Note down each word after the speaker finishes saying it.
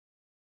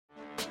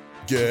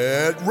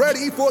Get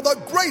ready for the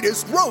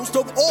greatest roast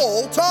of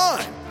all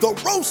time, the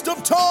Roast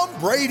of Tom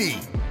Brady,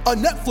 a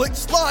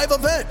Netflix live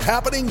event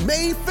happening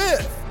May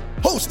 5th.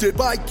 Hosted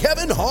by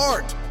Kevin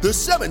Hart, the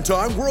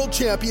 7-time world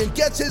champion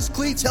gets his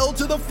cleats held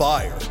to the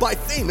fire by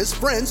famous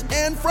friends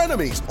and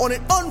frenemies on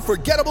an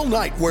unforgettable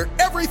night where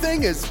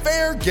everything is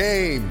fair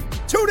game.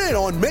 Tune in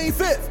on May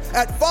 5th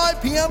at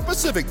 5 p.m.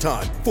 Pacific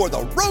time for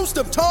the Roast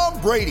of Tom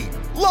Brady,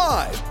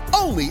 live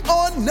only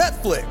on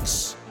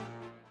Netflix.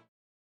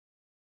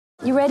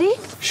 You ready?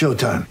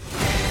 Showtime.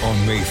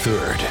 On May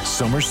 3rd,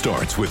 summer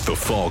starts with The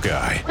Fall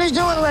Guy. Let's do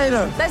it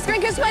later. Let's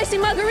drink a spicy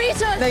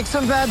margarita. Make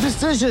some bad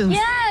decisions.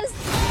 Yes!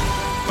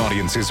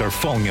 Audiences are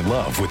falling in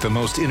love with the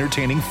most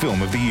entertaining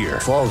film of the year.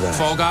 Fall Guy.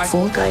 Fall Guy?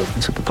 Fall guy.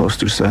 That's what the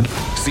poster said.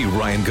 See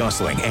Ryan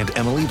Gosling and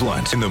Emily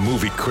Blunt in the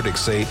movie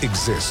critics say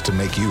exists to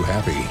make you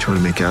happy. Trying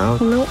to make it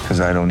out? Nope. Because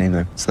I don't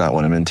either. It's not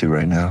what I'm into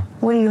right now.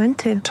 What are you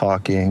into?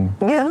 Talking.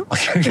 Yeah.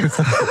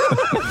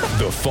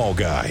 The Fall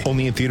Guy.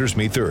 Only in theaters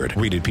May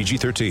 3rd. Rated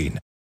PG-13.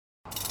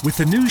 With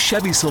the new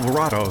Chevy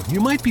Silverado,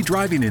 you might be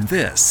driving in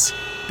this.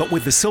 But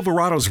with the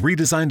Silverado's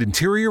redesigned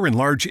interior and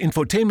large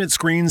infotainment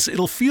screens,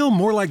 it'll feel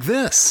more like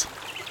this.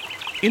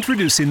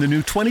 Introducing the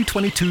new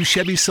 2022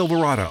 Chevy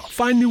Silverado.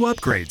 Find new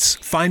upgrades.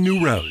 Find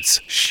new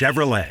roads.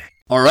 Chevrolet.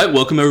 All right,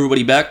 welcome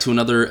everybody back to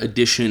another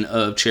edition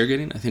of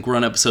Chairgating. I think we're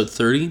on episode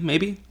 30,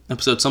 maybe?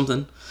 Episode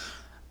something.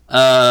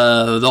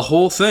 The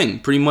whole thing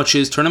pretty much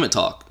is tournament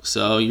talk.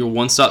 So your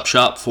one-stop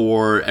shop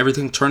for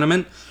everything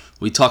tournament.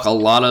 We talk a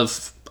lot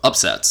of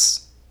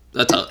upsets.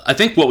 That's, I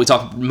think, what we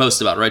talk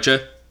most about, right,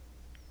 Jay?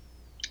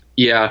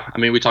 Yeah, I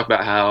mean, we talk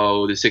about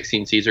how the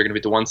 16 seeds are going to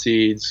beat the 1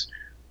 seeds,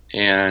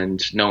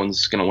 and no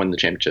one's going to win the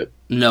championship.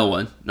 No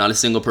one. Not a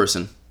single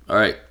person. All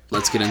right,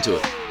 let's get into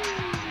it.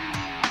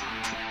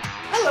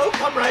 Hello,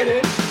 come right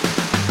in.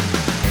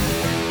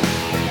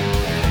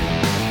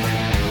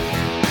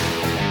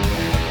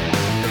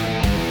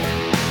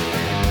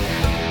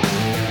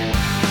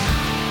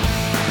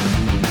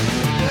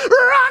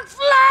 Rock,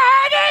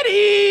 flag, and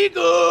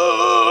eagle.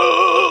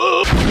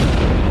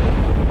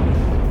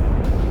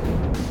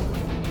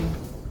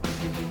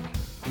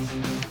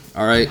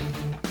 All right,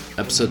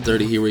 episode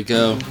 30, here we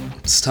go.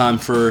 It's time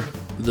for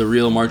the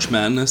real March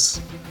Madness.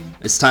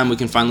 It's time we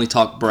can finally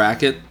talk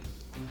bracket,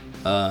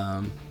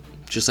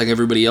 just like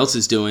everybody else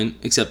is doing,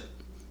 except,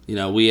 you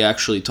know, we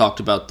actually talked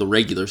about the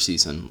regular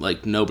season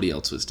like nobody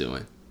else was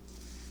doing.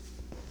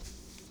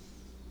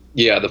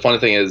 Yeah, the funny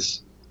thing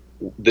is,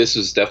 this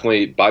is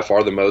definitely by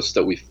far the most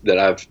that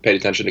I've paid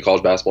attention to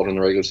college basketball during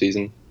the regular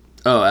season.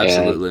 Oh,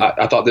 absolutely. And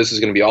I thought this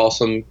was going to be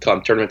awesome.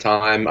 Come tournament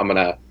time, I'm going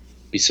to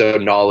be so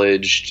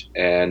knowledged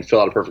and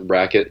fill out a perfect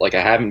bracket like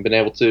I haven't been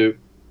able to.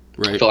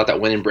 Right. Fill out that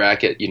winning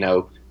bracket, you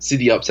know, see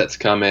the upsets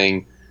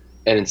coming,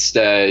 and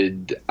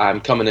instead I'm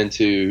coming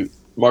into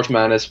March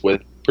Madness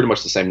with pretty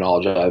much the same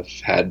knowledge I've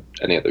had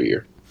any other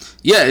year.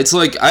 Yeah, it's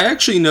like I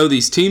actually know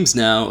these teams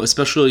now,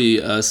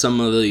 especially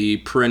some of the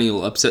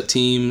perennial upset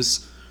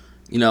teams.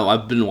 You know,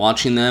 I've been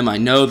watching them. I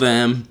know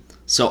them.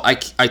 So I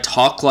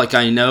talk like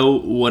I know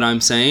what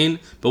I'm saying,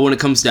 but when it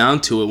comes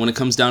down to it, when it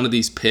comes down to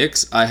these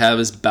picks, I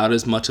have about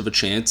as much of a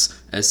chance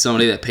as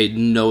somebody that paid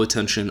no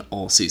attention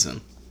all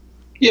season.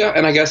 Yeah,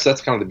 and I guess that's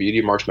kind of the beauty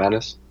of March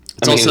Madness.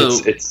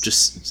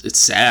 It's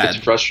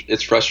sad.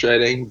 It's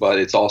frustrating, but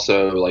it's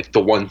also like the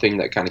one thing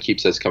that kind of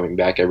keeps us coming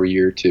back every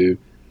year to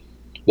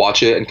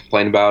watch it and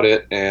complain about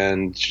it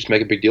and just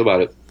make a big deal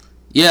about it.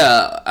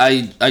 Yeah,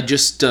 I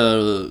just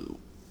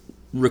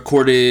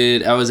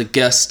recorded, I was a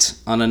guest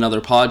on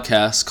another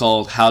podcast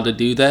called How to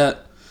Do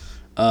That.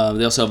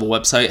 They also have a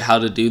website,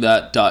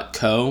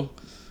 howtodothat.co.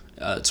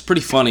 It's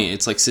pretty funny.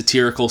 It's like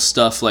satirical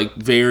stuff, like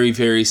very,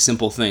 very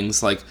simple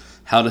things, like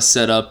how to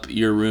set up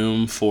your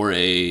room for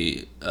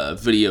a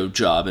video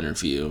job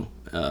interview,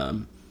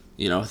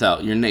 you know,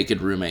 without your naked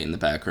roommate in the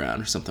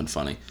background or something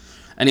funny.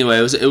 Anyway,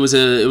 it was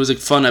a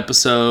fun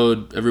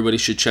episode. Everybody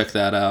should check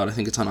that out. I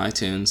think it's on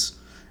iTunes.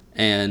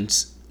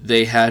 And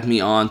they had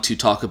me on to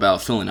talk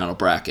about filling out a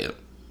bracket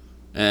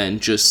and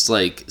just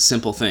like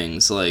simple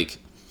things like,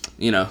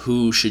 you know,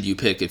 who should you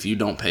pick if you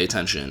don't pay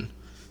attention?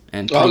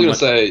 And I was going to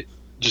say,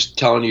 just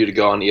telling you to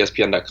go on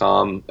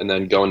ESPN.com and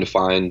then going to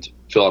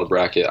fill out a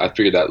bracket. I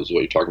figured that was what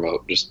you're talking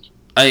about. Just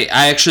I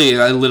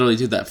literally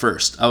did that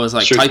first. I was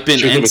like, type in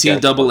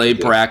NCAA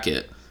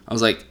bracket. I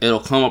was like, it'll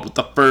come up with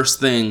the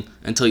first thing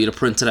and tell you to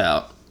print it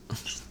out.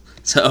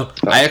 So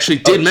I actually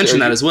did mention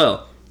that as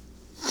well.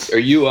 Are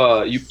you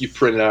you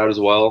print it out as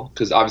well?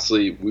 Because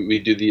obviously we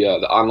do the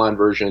online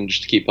version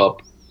just to keep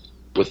up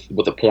with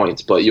the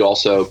points, but you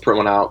also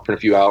print a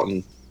few out,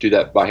 and do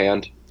that by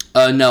hand.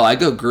 No, I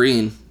go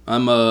green.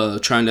 I'm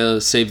trying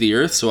to save the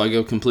earth, so I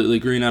go completely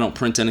green. I don't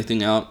print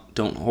anything out.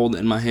 Don't hold it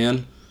in my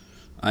hand.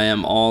 I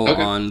am all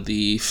on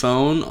the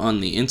phone,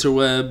 on the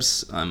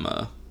interwebs.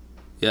 I'm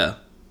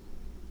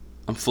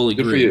fully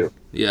green. Good for you.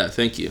 Yeah,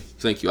 thank you.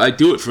 I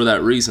do it for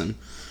that reason.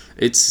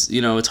 It's,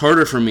 you know, it's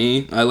harder for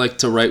me. I like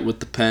to write with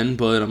the pen,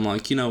 but I'm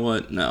like, you know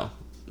what? No.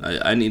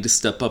 I need to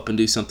step up and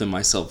do something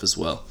myself as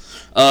well.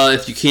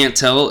 If you can't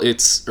tell,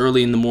 it's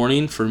early in the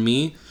morning for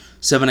me,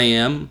 7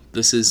 a.m.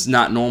 This is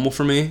not normal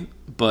for me,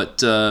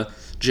 but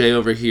Jay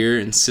over here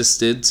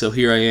insisted, so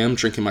here I am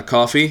drinking my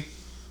coffee.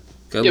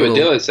 But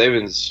daylight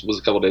savings was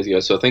a couple days ago,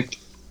 so I think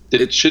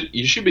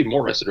you should be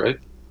more rested, right?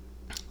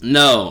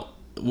 No,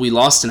 we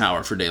lost an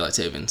hour for daylight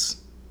savings.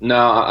 No,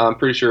 I'm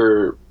pretty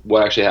sure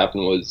what actually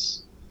happened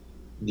was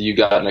you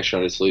got an extra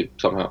night of sleep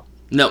somehow.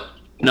 No.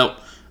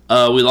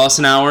 We lost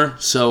an hour,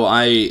 so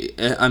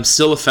I'm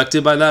still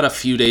affected by that a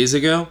few days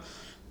ago.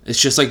 It's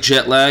just like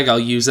jet lag. I'll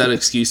use that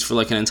excuse for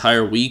like an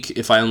entire week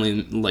if I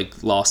only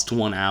like lost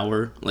 1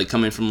 hour, like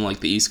coming from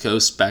like the East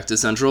Coast back to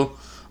Central.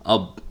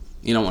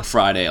 On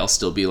Friday I'll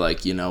still be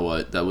like, you know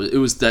what, it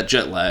was that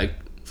jet lag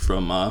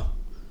from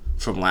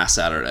last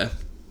Saturday.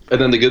 And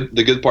then the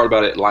good part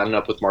about it lining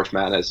up with March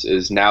Madness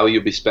is now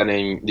you'll be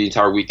spending the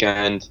entire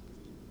weekend,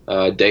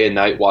 day and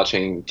night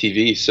watching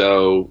TV.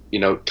 So,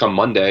 come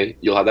Monday,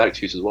 you'll have that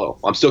excuse as well.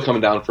 I'm still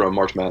coming down from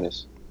March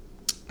Madness.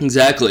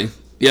 Exactly.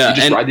 Yeah. You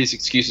just ride these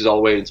excuses all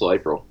the way until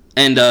April.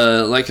 And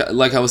like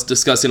I was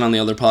discussing on the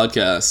other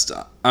podcast,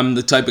 I'm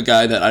the type of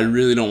guy that I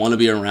really don't want to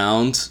be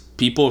around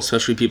people,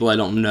 especially people I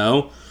don't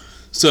know.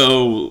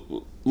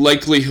 So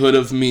likelihood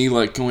of me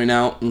like going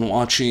out and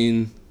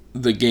watching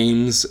the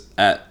games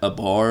at a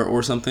bar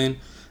or something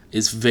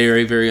is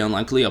very, very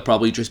unlikely. I'll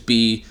probably just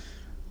be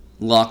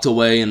locked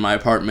away in my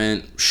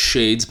apartment,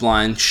 shades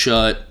blind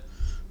shut,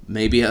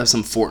 maybe have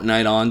some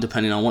Fortnite on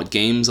depending on what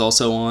game's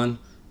also on,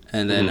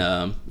 and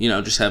then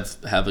just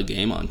have a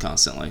game on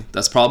constantly.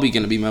 That's probably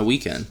going to be my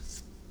weekend.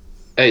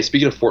 Hey,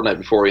 speaking of Fortnite,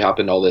 before we hop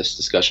into all this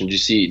discussion, did you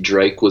see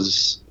Drake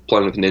was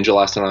playing with Ninja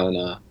last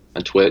night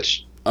on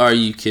Twitch? Are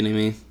you kidding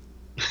me?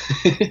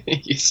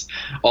 He's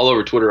all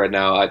over Twitter right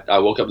now. I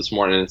woke up this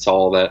morning and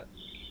saw that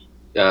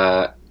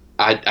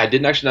I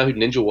didn't actually know who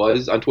Ninja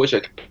was on Twitch.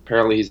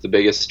 Apparently he's the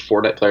biggest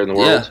Fortnite player in the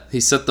world. Yeah,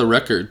 he set the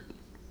record.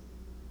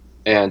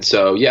 And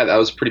so, yeah, that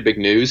was pretty big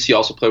news. He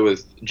also played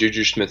with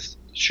Juju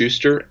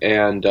Smith-Schuster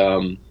and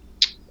damn,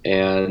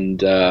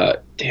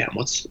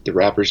 what's the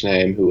rapper's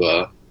name who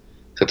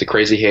got the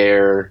crazy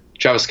hair?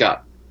 Travis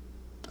Scott.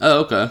 Oh,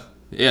 okay.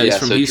 Yeah, he's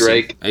from so Houston.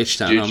 Drake,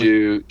 H-Town,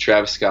 Juju,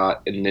 Travis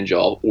Scott, and Ninja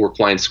all were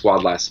playing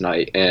squad last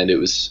night, and it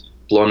was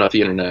blowing up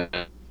the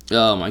internet.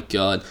 Oh my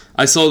god!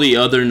 I saw the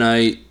other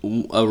night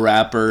a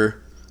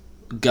rapper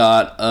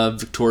got a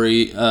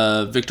victory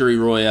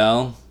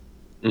royale,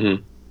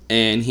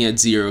 and he had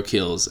 0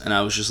 kills, and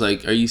I was just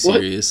like, "Are you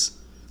serious?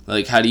 What?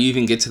 Like, how do you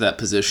even get to that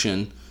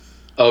position?"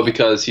 Oh,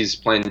 because he's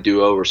playing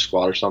duo or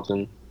squad or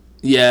something.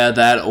 Yeah,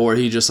 that, or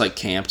he just like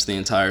camped the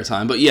entire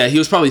time. But yeah, he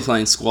was probably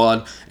playing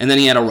squad, and then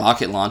he had a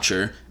rocket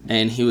launcher,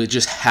 and he would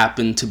just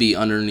happen to be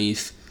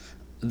underneath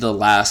the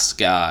last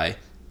guy.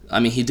 I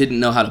mean, he didn't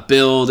know how to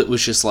build. It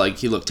was just like,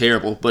 he looked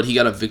terrible, but he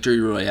got a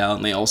victory royale,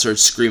 and they all started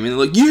screaming.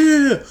 They're like,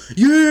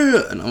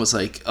 yeah! And I was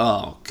like,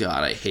 oh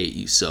god, I hate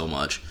you so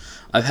much.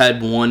 I've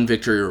had one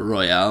victory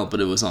royale, but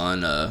it was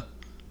on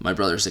my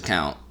brother's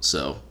account,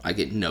 so I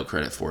get no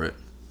credit for it.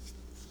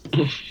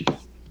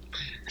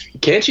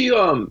 Can't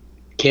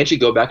you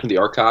go back into the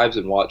archives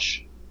and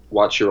watch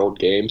your old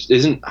games?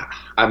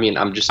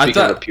 I'm just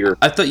speaking out of pure...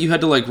 I thought you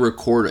had to, like,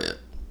 record it.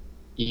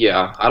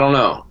 Yeah, I don't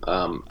know.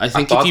 I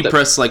think if you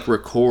press, like,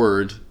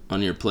 record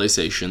on your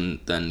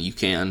PlayStation, then you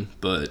can,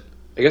 but...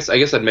 I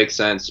guess that makes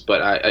sense,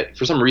 but I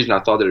for some reason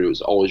I thought that it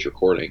was always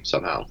recording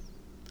somehow.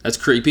 That's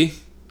creepy.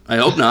 I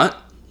hope not.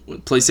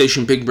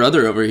 PlayStation Big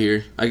Brother over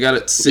here. I got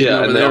it sitting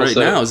over there right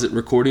now. Is it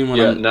recording when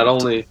I'm... not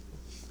only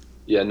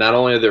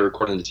are they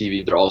recording the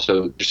TV, they're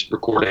also just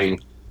recording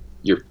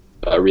your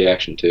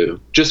reaction too.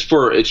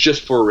 It's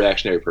just for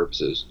reactionary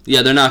purposes.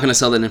 Yeah, they're not going to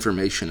sell that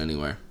information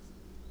anywhere.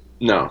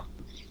 No,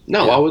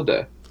 yeah. Why would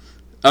they?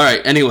 All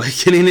right. Anyway,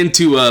 getting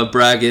into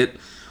Braggot.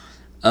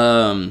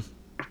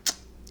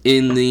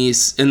 In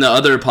the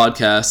other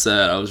podcast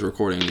that I was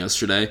recording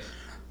yesterday,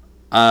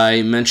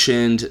 I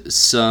mentioned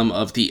some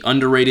of the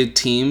underrated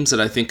teams that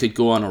I think could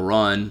go on a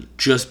run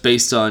just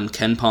based on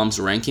KenPom's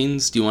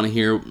rankings. Do you want to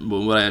hear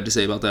what I had to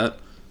say about that?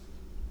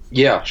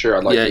 Yeah, sure.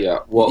 I'd like to. Yeah.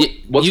 Well,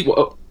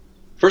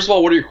 first of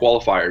all, what are your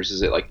qualifiers?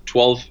 Is it like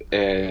 12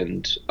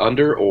 and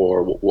under,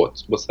 or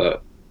what's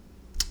that?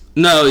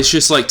 No, it's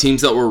just like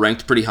teams that were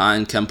ranked pretty high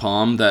in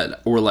KenPom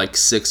that were like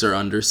 6 or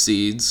under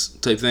seeds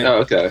type thing. Oh,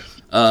 okay.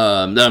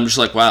 Then I'm just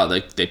like, wow,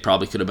 they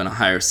probably could have been a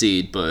higher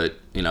seed, but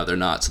they're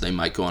not, so they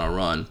might go on a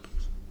run.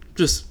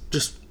 Just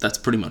that's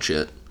pretty much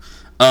it.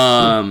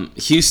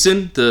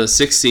 Houston, the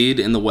 6th seed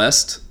in the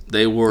West,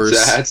 they were.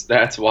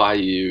 That's why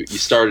you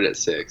started at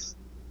 6.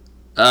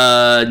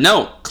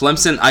 No,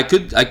 Clemson. I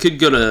could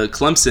go to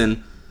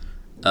Clemson.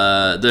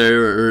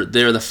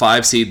 They're the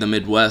 5 seed in the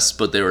Midwest,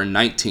 but they were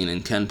 19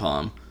 in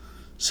KenPom,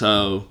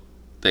 so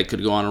they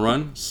could go on a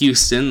run.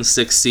 Houston, the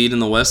 6th seed in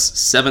the West,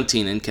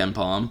 17 in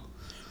KenPom.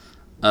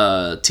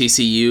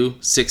 TCU,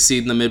 6th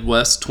seed in the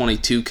Midwest,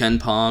 22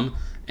 KenPom,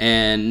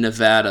 and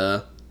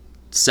Nevada,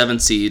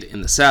 7th seed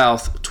in the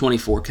South,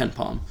 24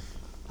 KenPom.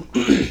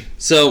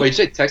 So wait, you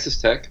say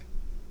Texas Tech?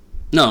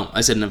 No,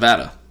 I said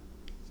Nevada.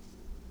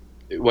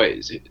 Wait,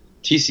 is it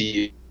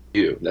TCU?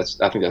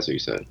 I think that's what you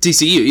said.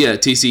 TCU, yeah,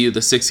 TCU, the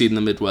 6th seed in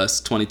the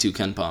Midwest, 22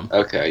 KenPom.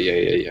 Okay,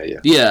 yeah.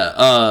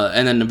 Yeah,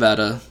 and then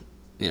Nevada,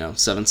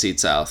 7th seed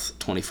South,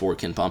 24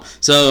 KenPom.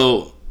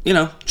 So,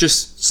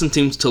 just some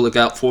teams to look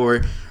out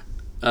for.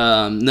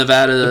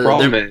 Nevada.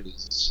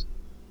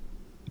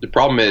 The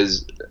problem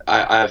is,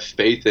 I have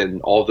faith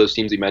in all of those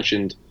teams you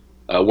mentioned.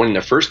 Winning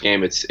the first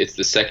game, it's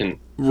the second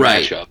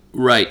matchup.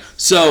 Right.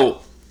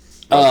 So,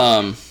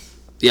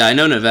 yeah, I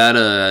know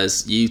Nevada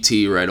as UT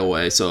right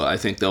away, so I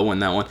think they'll win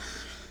that one.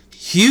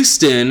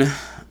 Houston,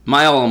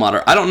 my alma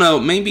mater. I don't know.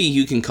 Maybe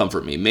you can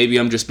comfort me. Maybe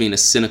I'm just being a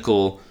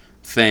cynical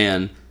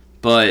fan,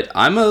 but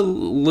I'm a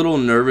little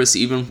nervous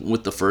even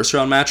with the first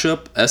round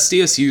matchup.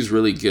 SDSU is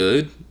really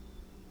good,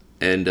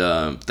 and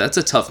that's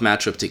a tough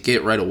matchup to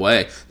get right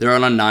away. They're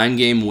on a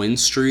 9-game win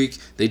streak.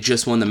 They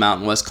just won the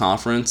Mountain West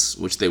Conference,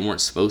 which they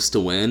weren't supposed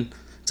to win.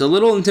 It's a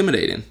little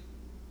intimidating.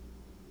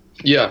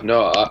 Yeah,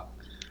 no,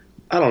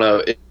 I don't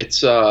know.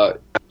 It's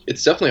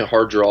definitely a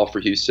hard draw for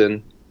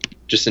Houston,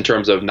 just in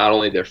terms of not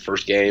only their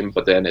first game,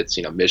 but then it's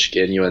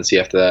Michigan, UNC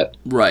after that.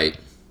 Right.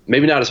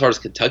 Maybe not as hard as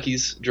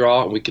Kentucky's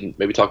draw. We can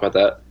maybe talk about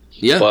that.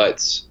 Yeah.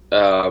 But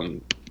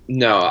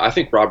no, I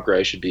think Rob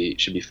Gray should be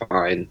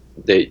fine.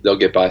 They'll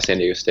get by San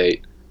Diego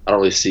State. I don't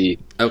really see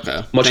much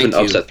of an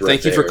upset threat.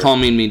 Thank you for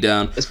calming me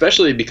down.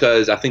 Especially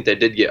because I think they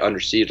did get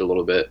underseeded a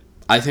little bit.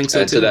 I think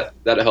so too. So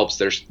that helps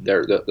their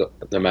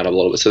amount a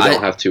little bit, so they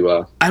don't have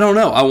to. I don't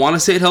know. I want to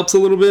say it helps a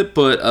little bit,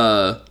 but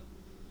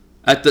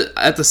at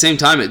the same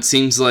time, it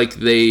seems like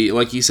they,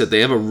 like you said, they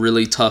have a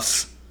really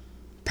tough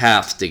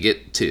path to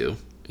get to.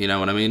 You know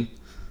what I mean?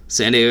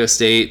 San Diego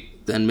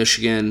State, then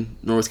Michigan,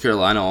 North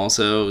Carolina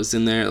also is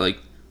in there. Like,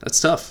 that's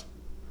tough.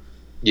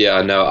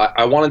 Yeah, no,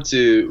 I wanted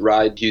to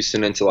ride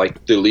Houston into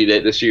the Elite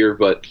Eight this year,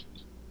 but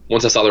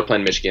once I saw they're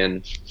playing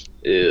Michigan,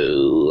 I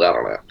don't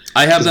know.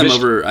 I have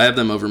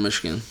them over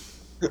Michigan,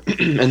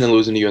 and then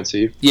losing to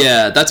UNC.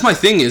 Yeah, that's my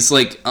thing. Is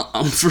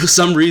for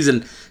some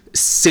reason,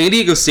 San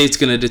Diego State's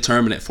gonna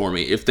determine it for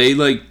me. If they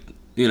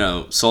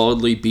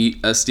solidly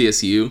beat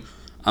SDSU,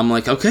 I'm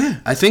like, okay,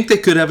 I think they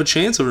could have a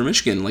chance over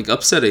Michigan,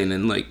 upsetting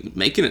and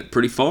making it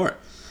pretty far.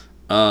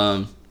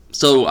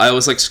 So I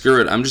was like,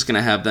 screw it. I'm just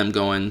gonna have them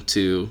going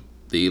to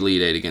the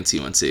Elite Eight against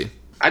UNC.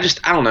 I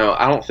don't know.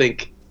 I don't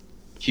think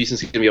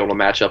Houston's gonna be able to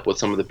match up with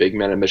some of the big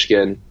men in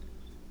Michigan.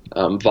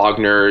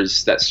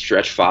 Wagner's that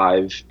stretch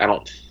 5. I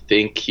don't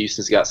think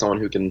Houston's got someone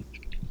who can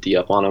D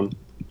up on them.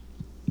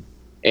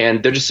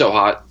 And they're just so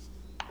hot.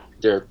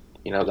 They're,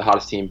 the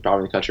hottest team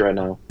probably in the country right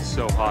now.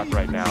 So hot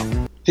right now.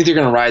 I think they're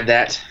going to ride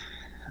that.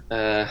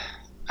 I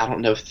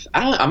don't know.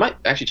 I might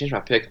actually change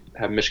my pick,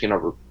 have Michigan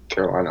over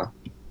Carolina.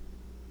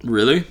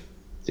 Really?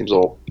 Seems a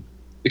little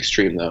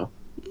extreme, though.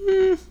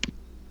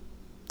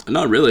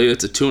 Not really.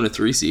 It's a 2 and a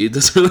 3 seed.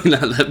 That's really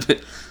not that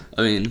big.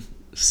 I mean,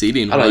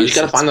 seeding. I don't know. You just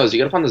got to find those. You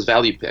got to find those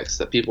value picks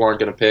that people aren't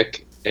going to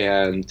pick,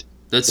 and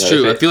that's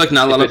true. I feel like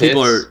not a lot of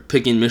people are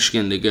picking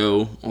Michigan to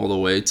go all the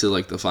way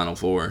to the Final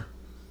Four.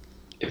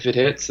 If it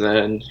hits,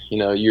 then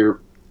you're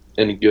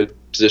in a good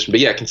position. But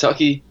yeah,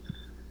 Kentucky,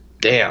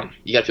 damn,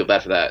 you got to feel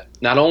bad for that.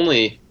 Not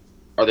only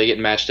are they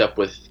getting matched up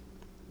with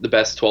the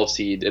best 12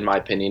 seed, in my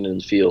opinion, in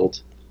the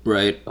field.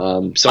 Right.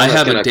 Someone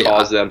that's going to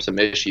cause them some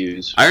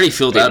issues. I already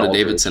filled out a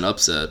Davidson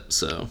upset,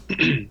 so.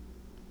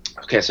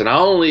 Okay, so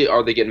not only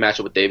are they getting matched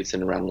up with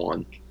Davidson in round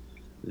 1,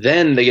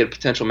 then they get a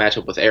potential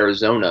matchup with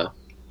Arizona,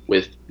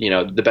 with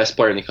the best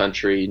player in the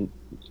country,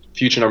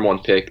 future number 1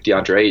 pick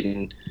DeAndre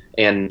Ayton,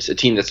 and a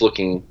team that's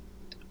looking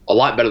a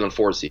lot better than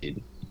 4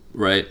 seed.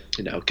 Right.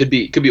 Could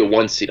be a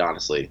 1 seed,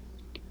 honestly.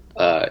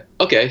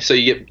 Okay, so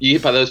you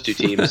get by those two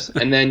teams,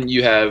 and then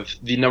you have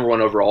the number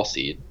 1 overall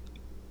seed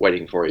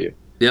waiting for you.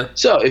 Yeah.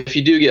 So if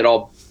you do get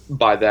all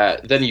by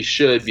that, then you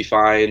should be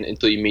fine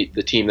until you meet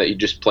the team that you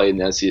just played in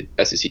the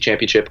SEC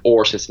Championship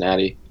or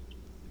Cincinnati.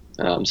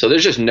 So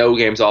there's just no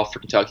games off for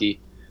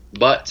Kentucky.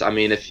 But, I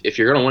mean, if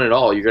you're going to win it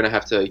all, you're going to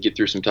have to get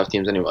through some tough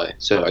teams anyway.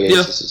 So I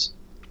guess this is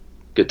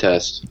a good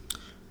test.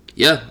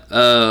 Yeah.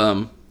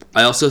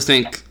 I also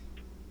think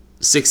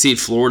 6 seed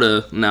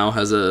Florida now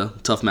has a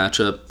tough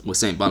matchup with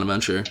St.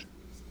 Bonaventure.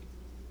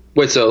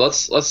 Wait, so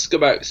let's go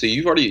back. So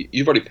you've already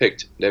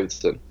picked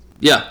Davidson.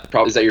 Yeah.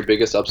 Is that your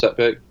biggest upset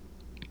pick?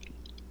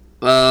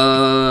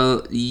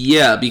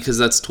 Yeah, because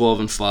that's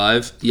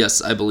 12-5.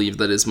 Yes, I believe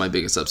that is my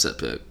biggest upset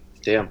pick.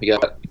 Damn, you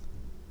got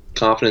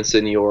confidence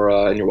in your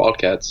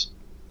Wildcats,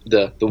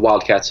 the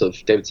Wildcats of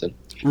Davidson.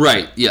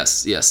 Right.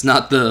 Yes.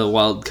 Not the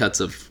Wildcats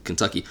of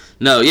Kentucky.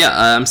 No. Yeah,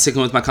 I'm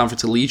sticking with my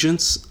conference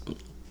allegiance.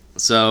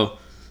 So,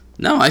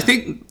 no, I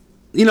think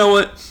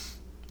what.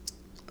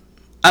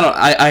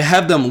 I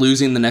have them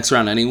losing the next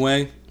round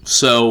anyway,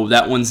 so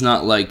that one's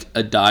not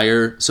a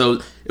dire.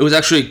 So it was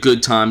actually a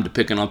good time to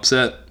pick an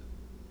upset.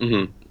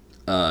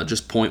 Mm-hmm.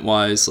 Just point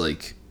wise,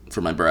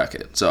 for my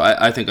bracket. So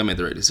I think I made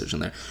the right decision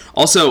there.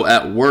 Also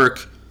at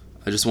work,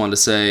 I just wanted to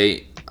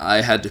say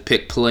I had to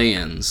pick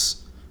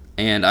play-ins,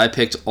 and I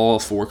picked all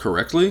 4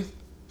 correctly.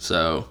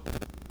 So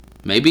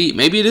maybe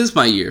it is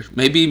my year.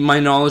 Maybe my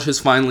knowledge is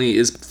finally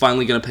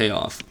going to pay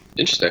off.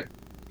 Interesting.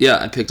 Yeah,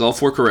 I picked all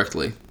 4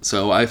 correctly.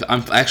 So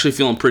I'm actually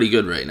feeling pretty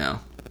good right now.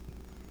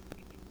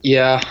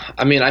 Yeah,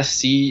 I mean, I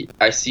see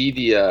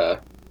the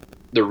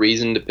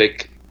reason to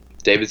pick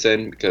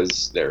Davidson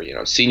because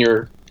they're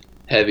senior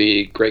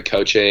heavy, great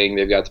coaching.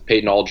 They've got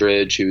Peyton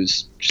Aldridge,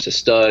 who's just a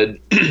stud,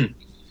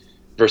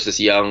 versus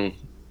young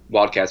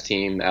Wildcats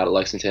team out of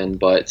Lexington.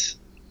 But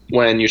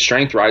when your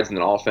strength rides in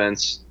an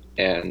offense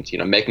and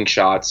making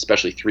shots,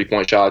 especially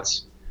 3-point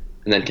shots,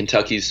 and then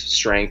Kentucky's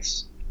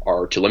strengths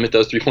are to limit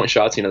those 3-point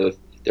shots.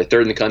 They're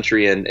third in the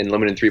country in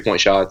limiting 3-point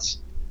shots,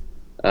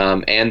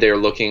 and they're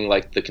looking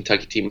like the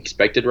Kentucky team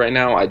expected right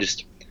now.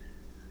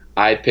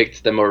 I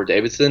picked them over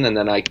Davidson, and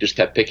then I just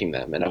kept picking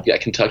them, and I've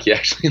got Kentucky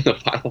actually in the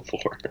Final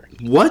Four.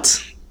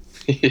 What?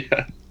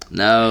 Yeah.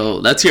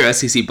 No, that's your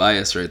SEC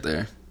bias right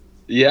there.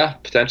 Yeah,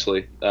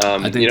 potentially.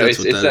 I think that's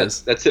what that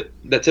is. That's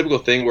that typical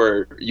thing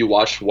where you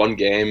watch one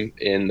game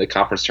in the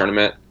conference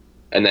tournament,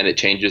 and then it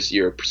changes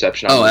your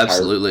perception. Oh,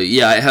 absolutely.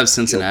 Yeah, I have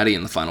Cincinnati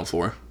in the Final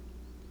Four.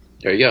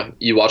 There you go.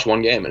 You watch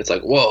one game, and it's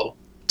like, whoa.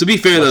 To be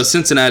fair, though,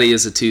 Cincinnati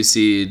is a 2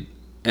 seed,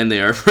 and they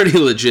are pretty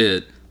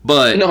legit.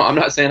 But no, I'm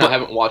not saying I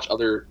haven't watched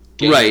other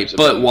games. Right,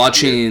 but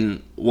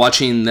watching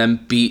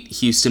them beat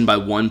Houston by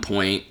 1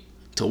 point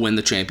to win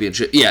the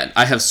championship, yeah,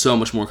 I have so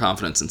much more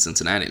confidence in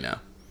Cincinnati now.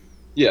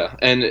 Yeah,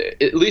 and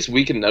at least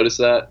we can notice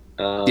that.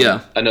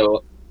 Yeah, I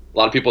know a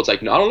lot of people. It's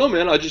like, no, I don't know,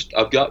 man.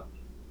 I've got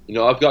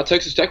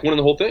Texas Tech winning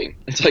the whole thing.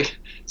 It's like,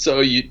 so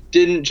you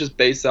didn't just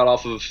base that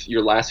off of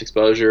your last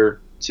exposure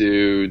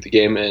to the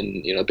game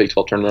in Big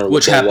 12 tournament,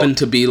 which happened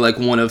to be like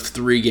one of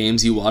 3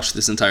 games you watched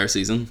this entire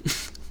season.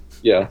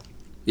 Yeah.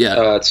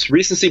 Yeah. It's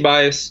recency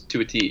bias to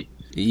a T.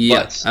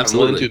 Yeah, but absolutely. I'm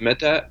willing to admit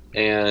that,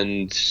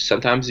 and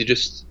sometimes you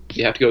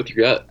have to go with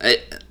your gut.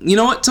 You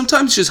know what?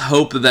 Sometimes just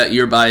hope that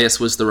your bias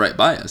was the right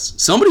bias.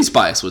 Somebody's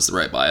bias was the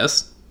right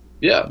bias.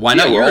 Yeah. Why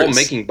not yours? We're all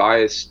making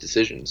biased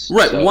decisions.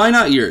 Right. So. Why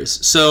not yours?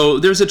 So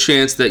there's a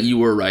chance that you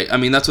were right. I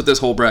mean, that's what this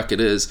whole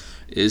bracket is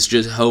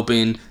just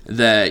hoping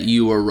that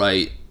you were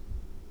right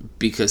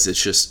because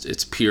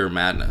it's pure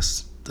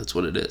madness. That's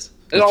what it is.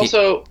 And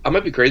also, I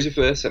might be crazy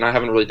for this, and I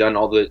haven't really done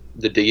all the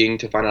digging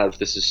to find out if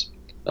this is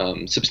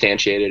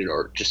substantiated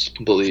or just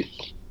completely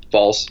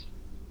false.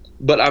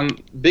 But I'm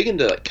big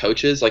into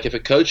coaches. Like, if a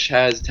coach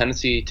has a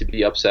tendency to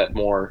be upset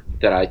more,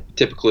 then I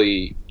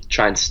typically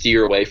try and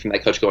steer away from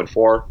that coach going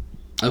forward.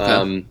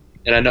 Okay.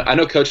 And I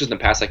know coaches in the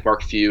past, like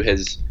Mark Few,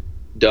 has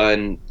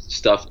done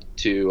stuff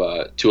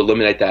to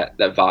eliminate that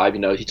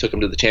vibe. He took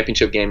him to the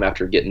championship game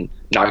after getting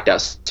knocked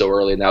out so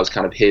early, and that was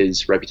kind of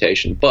his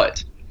reputation.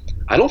 But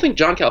I don't think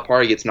John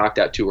Calipari gets knocked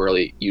out too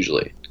early,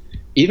 usually.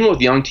 Even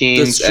with young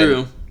teams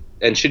and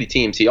shitty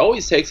teams, he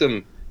always takes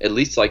them at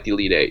least like the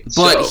Elite Eight.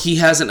 But he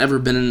hasn't ever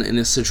been in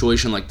a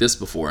situation like this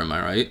before, am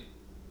I right?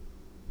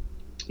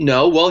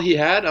 No, well, he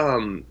had,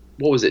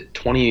 what was it,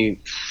 20...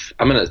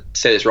 I'm going to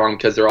say this wrong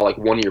because they're all like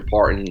 1 year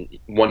apart, and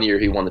 1 year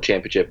he won the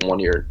championship and 1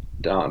 year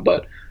done.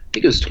 But I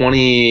think it was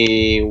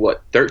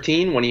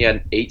 13 when he had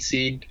an 8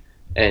 seed,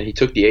 and he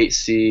took the 8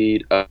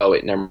 seed. Oh,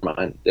 wait, never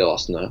mind. They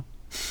lost, no.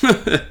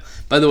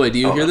 By the way, do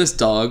you hear this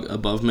dog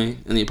above me,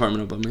 in the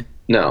apartment above me?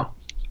 No.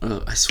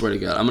 Oh, I swear to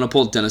God. I'm going to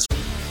pull Dennis.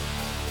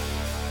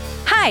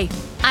 Hi,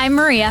 I'm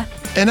Maria.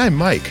 And I'm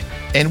Mike.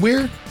 And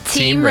we're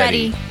Team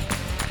Ready.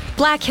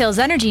 Black Hills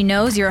Energy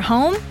knows your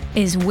home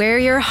is where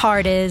your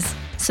heart is,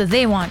 so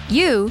they want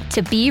you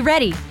to be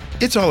ready.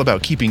 It's all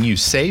about keeping you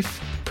safe,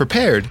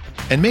 prepared,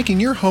 and making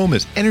your home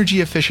as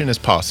energy efficient as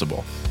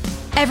possible.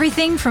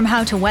 Everything from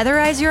how to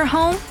weatherize your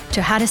home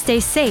to how to stay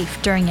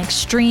safe during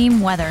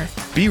extreme weather.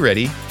 Be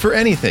ready for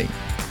anything.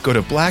 Go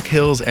to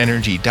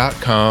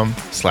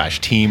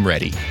blackhillsenergy.com/Team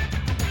Ready.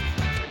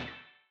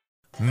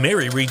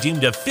 Mary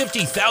redeemed a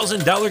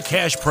 $50,000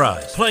 cash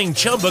prize playing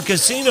Chumba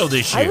Casino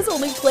this year. I was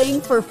only playing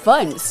for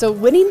fun, so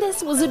winning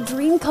this was a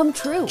dream come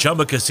true.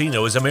 Chumba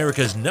Casino is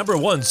America's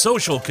 #1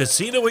 social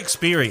casino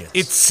experience.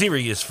 It's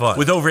serious fun.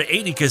 With over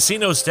 80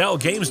 casino-style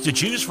games to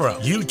choose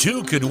from, you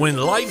too could win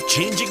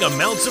life-changing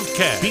amounts of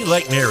cash. Be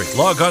like Mary.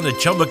 Log on to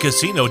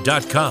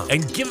ChumbaCasino.com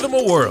and give them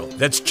a whirl.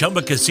 That's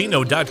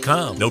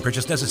ChumbaCasino.com. No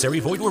purchase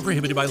necessary. Void where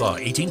prohibited by law.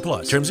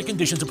 18+. Terms and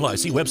conditions apply.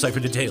 See website for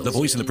details. The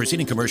voice in the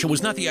preceding commercial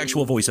was not the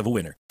actual voice of a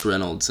winner.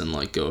 Reynolds and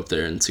go up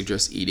there and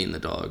suggest eating the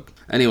dog.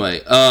 Anyway,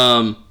 yeah,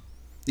 I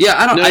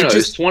don't. No, it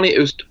was 20.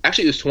 It was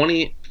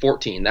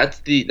 2014.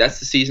 That's the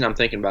season I'm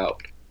thinking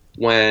about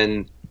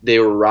when they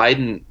were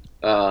riding.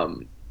 I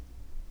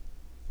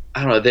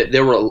don't know.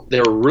 They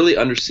were really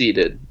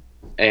underseeded,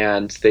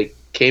 and they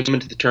came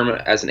into the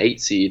tournament as an 8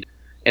 seed,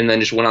 and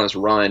then just went on this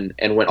run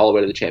and went all the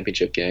way to the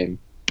championship game,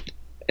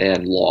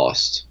 and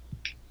lost.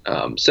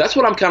 So that's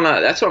what I'm kind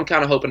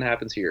of hoping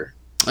happens here.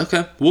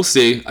 Okay, we'll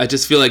see. I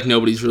just feel like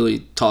nobody's really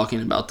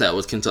talking about that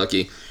with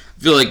Kentucky.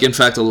 I feel like, in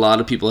fact, a lot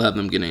of people have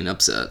them getting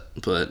upset.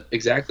 But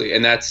exactly,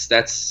 and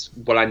that's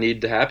what I need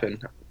to happen.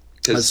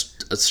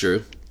 That's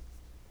true.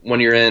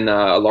 When you're in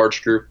a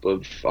large group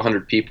of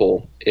 100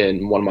 people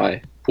in one of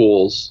my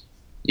pools,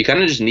 you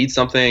kind of just need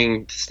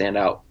something to stand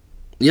out.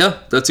 Yeah,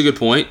 that's a good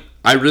point.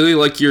 I really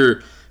like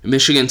your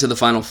Michigan to the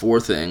Final Four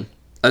thing.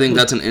 I think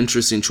that's an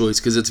interesting choice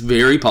because it's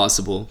very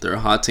possible they're a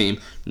hot team,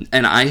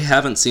 and I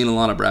haven't seen a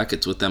lot of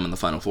brackets with them in the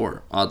Final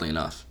Four, oddly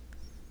enough.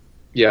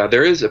 Yeah,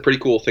 there is a pretty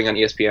cool thing on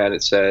ESPN.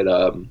 It said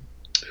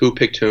who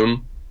picked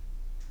whom,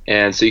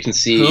 and so you can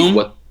see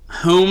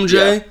whom,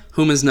 Jay? Yeah.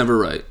 Whom is never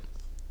right.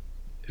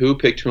 Who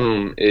picked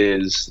whom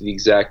is the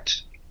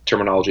exact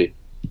terminology,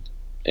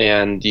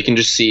 and you can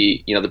just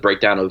see the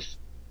breakdown of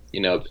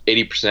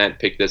 80%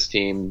 pick this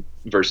team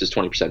versus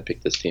 20%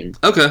 pick this team.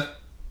 Okay.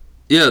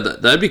 Yeah,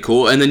 that'd be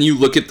cool. And then you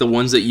look at the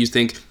ones that you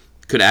think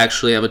could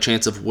actually have a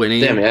chance of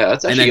winning. Damn, yeah,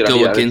 that's actually and then a good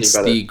go idea.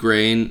 against the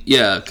grain.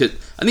 Yeah,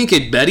 I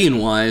think betting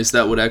wise,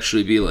 that would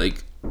actually be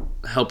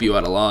help you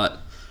out a lot.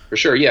 For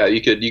sure, yeah.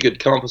 You could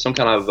come up with some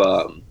kind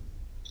of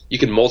you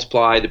could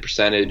multiply the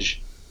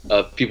percentage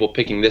of people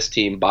picking this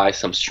team by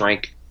some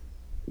strength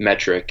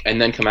metric,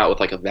 and then come out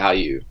with a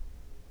value,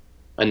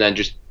 and then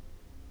just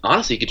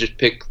honestly, you could just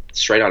pick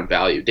straight on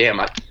value. Damn,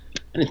 I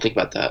didn't think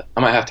about that.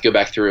 I might have to go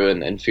back through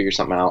and figure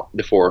something out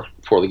before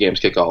the games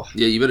kick off.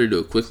 Yeah, you better do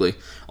it quickly.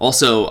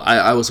 Also,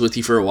 I was with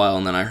you for a while,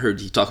 and then I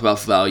heard you talk about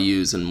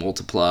values and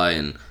multiply,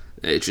 and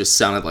it just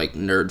sounded like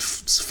nerd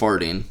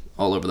farting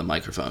all over the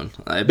microphone.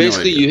 I have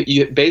basically, no idea.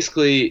 you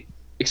basically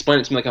explain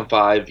it to me like I'm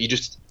 5.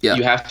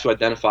 You have to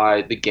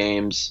identify the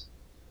games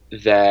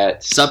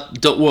that...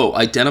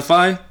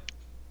 Identify?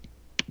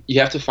 You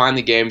have to find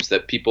the games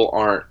that people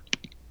aren't...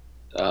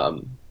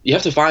 you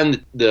have to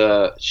find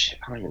the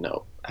I don't even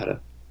know how to...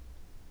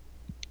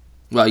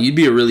 Wow, you'd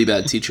be a really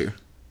bad teacher.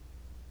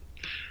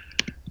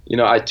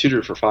 I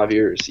tutored for 5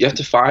 years. You have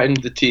to find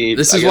the team.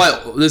 This is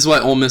why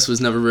Ole Miss was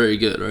never very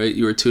good, right?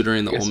 You were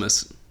tutoring the Ole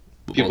Miss.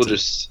 People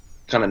just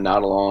kind of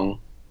nod along.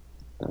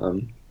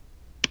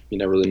 You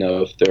never really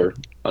know if they're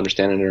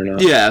understanding it or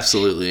not. Yeah,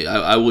 absolutely.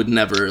 I would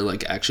never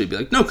actually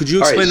be no, could you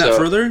explain that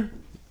further?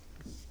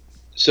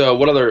 So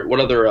what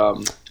other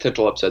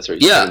potential upsets are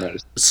you seeing?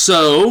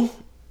 So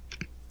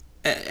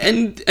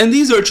and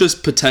these are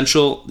just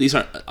potential.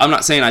 I'm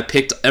not saying I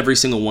picked every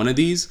single one of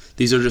these.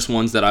 These are just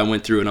ones that I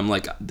went through and I'm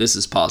like, this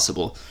is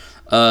possible.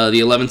 The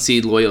 11th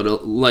seed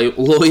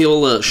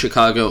Loyola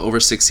Chicago over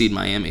 6th seed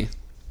Miami.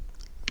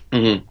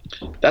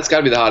 Mm-hmm. That's got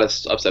to be the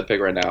hottest upset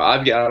pick right now.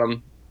 I've got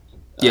them.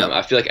 Yeah,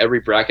 I feel like every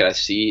bracket I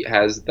see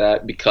has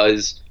that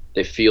because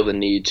they feel the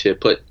need to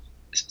put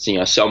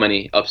so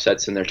many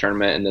upsets in their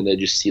tournament, and then they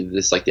just see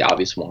this like the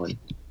obvious one.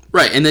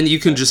 Right, and then you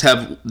can just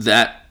have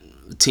that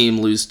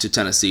team lose to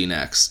Tennessee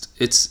next.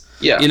 It's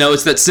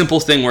it's that simple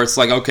thing where it's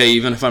like, okay,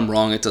 even if I'm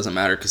wrong, it doesn't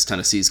matter because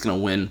Tennessee's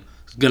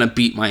gonna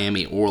beat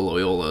Miami or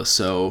Loyola.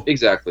 So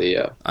exactly,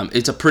 yeah.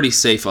 It's a pretty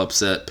safe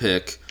upset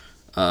pick.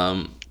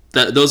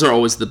 Those are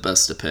always the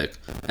best to pick.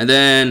 And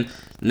then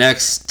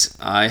next,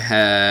 I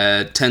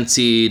had 10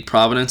 seed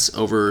Providence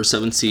over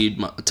 7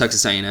 seed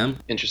Texas A&M.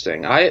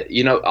 Interesting.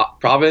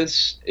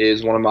 Providence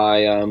is one of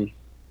my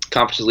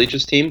Conference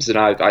Allegiance teams, and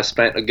I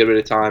spent a good bit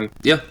of time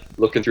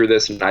looking through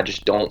this, and I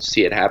just don't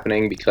see it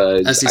happening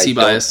because SEC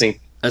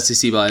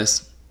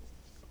bias.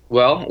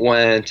 Well,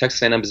 when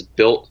Texas A&M is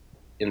built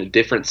in a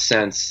different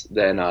sense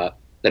than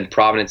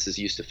Providence is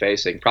used to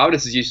facing.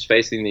 Providence is used to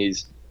facing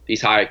these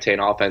high octane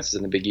offenses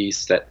in the Big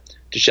East that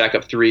to shack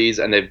up threes,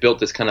 and they've built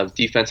this kind of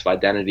defensive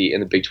identity in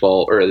the Big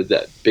 12 or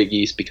the Big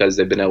East because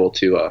they've been able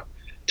to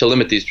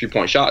limit these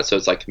 3-point shots. So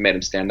it's made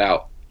them stand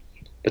out.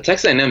 But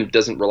Texas A&M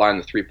doesn't rely on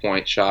the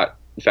 3-point shot.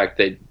 In fact,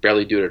 they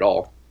barely do it at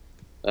all.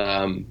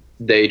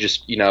 They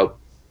just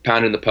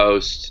pound in the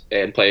post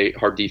and play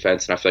hard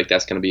defense, and I feel like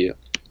that's going to be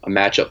a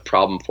matchup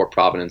problem for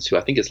Providence, who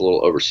I think is a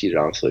little overseeded,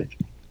 honestly.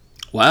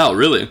 Wow,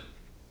 really?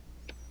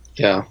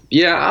 Yeah,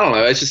 I don't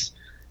know. It's just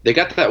they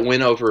got that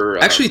win over.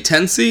 Actually,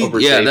 10 seed.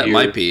 Yeah, Xavier. That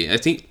might be. I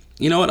think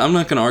you know what. I'm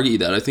not going to argue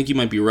that. I think you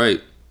might be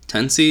right.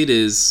 10 seed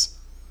is.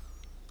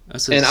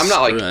 And I'm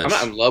not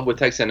in love with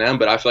Texas A&M,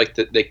 but I feel like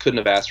they couldn't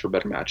have asked for a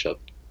better matchup.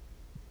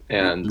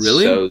 And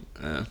really,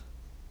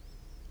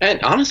 and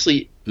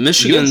honestly,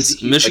 Michigan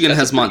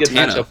has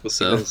Montana,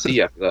 so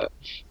after that,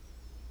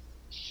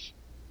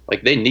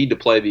 they need to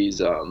play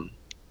these.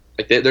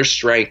 Their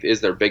strength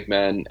is their big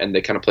men, and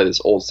they kind of play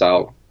this old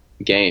style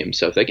game.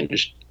 So if they can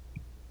just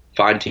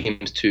find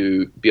teams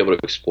to be able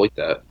to exploit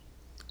that.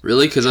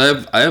 Really? Because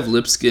I have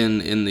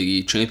Lipscomb in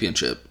the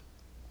championship.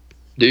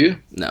 Do you?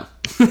 No.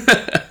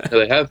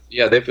 They have.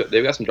 Yeah, they've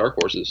got some dark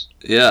horses.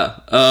 Yeah.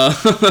 All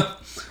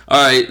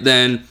right,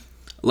 then.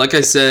 Like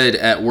I said,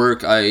 at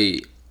work,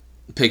 I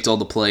picked all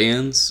the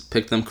play-ins.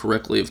 Picked them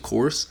correctly, of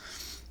course.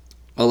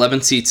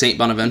 11 seed St.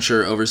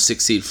 Bonaventure over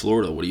 6 seed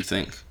Florida. What do you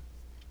think?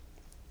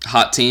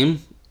 Hot team?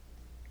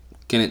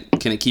 Can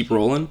it keep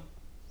rolling?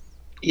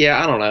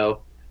 Yeah, I don't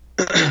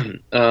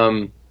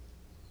know.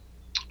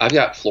 I've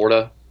got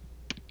Florida.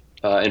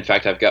 In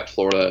fact, I've got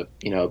Florida,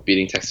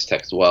 beating Texas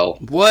Tech as well.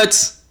 What?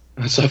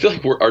 So I feel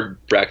like our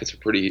brackets are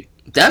pretty.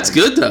 That's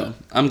good though.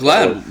 I'm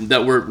glad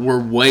that we're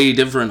way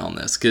different on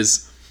this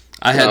because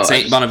I had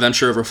St.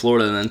 Bonaventure over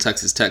Florida and then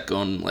Texas Tech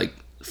going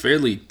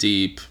fairly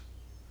deep.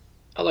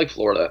 I like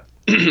Florida.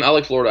 I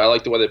like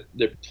the way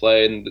they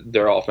play and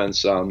their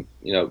offense. Centered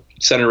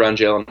around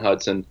Jalen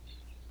Hudson,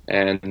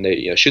 and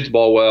they shoot the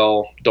ball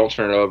well, don't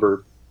turn it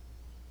over.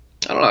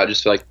 I don't know. I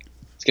just feel like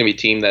it's going to be a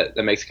team that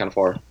makes it kind of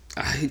far.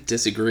 I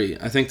disagree.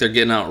 I think they're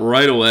getting out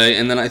right away,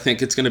 and then I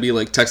think it's going to be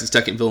like Texas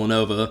Tech and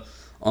Villanova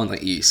on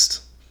the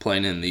East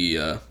playing in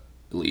the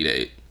Elite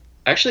Eight.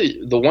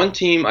 Actually, the one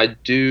team I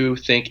do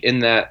think in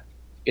that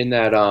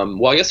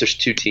well, I guess there's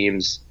two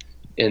teams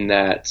in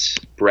that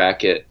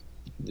bracket,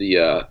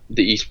 the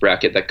East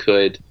bracket, that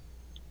could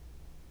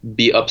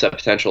be upset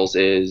potentials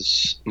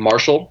is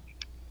Marshall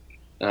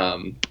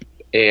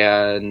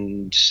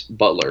and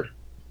Butler.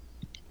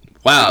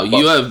 Wow,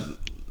 you have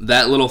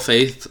that little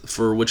faith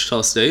for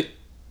Wichita State?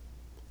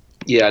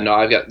 Yeah, no,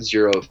 I've got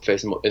zero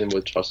faith in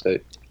Wichita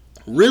State.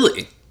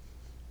 Really?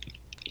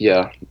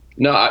 Yeah.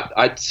 No,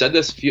 I said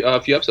this a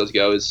few episodes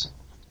ago, is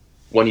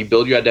when you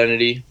build your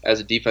identity as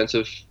a defense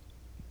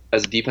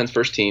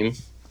first team,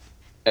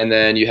 and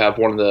then you have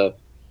one of the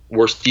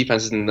worst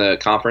defenses in the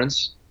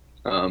conference,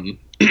 I feel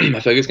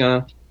like it's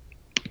going to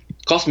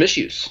cause some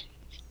issues.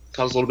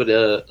 Cause a little bit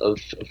of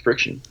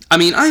friction. I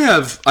mean, I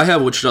have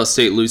Wichita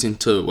State losing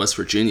to West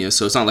Virginia,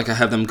 so it's not like I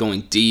have them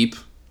going deep,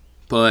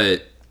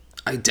 but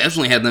I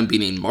definitely had them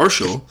beating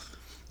Marshall.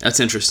 That's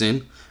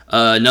interesting.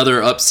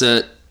 Another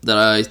upset that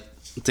I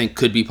think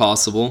could be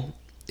possible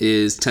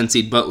is 10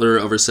 seed Butler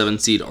over 7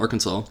 seed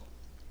Arkansas.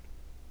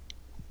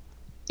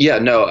 Yeah,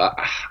 no,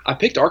 I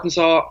picked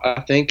Arkansas. I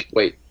think.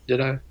 Wait,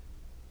 did I?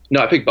 No,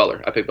 I picked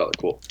Butler.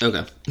 Cool. Okay.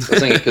 I was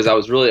thinking because I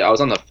was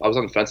on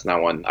the fence in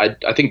that one.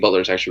 I think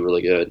Butler's actually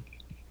really good.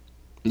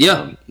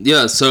 Yeah,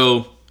 yeah.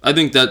 So I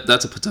think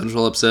that's a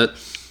potential upset,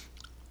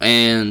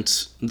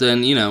 and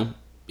then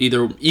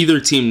either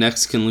team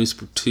next can lose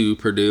to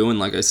Purdue, and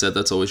like I said,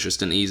 that's always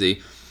just an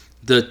easy.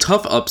 The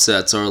tough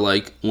upsets are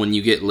like when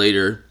you get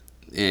later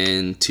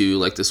into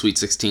like the Sweet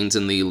 16s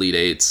and the Elite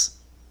Eights.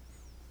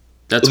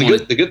 That's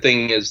the good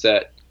thing is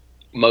that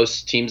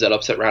most teams that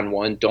upset round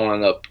one don't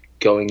end up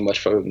going much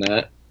further than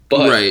that.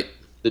 But right.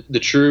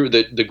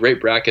 the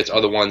great brackets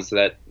are the ones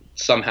that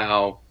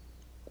somehow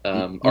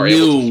are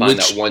able to find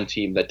that one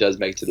team that does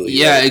make it to the Elite Eight.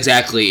 Yeah,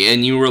 exactly.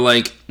 And you were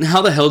like,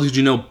 how the hell did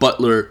you know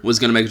Butler was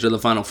going to make it to the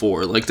Final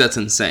Four? Like, that's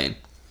insane.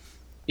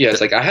 Yeah,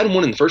 it's like I had him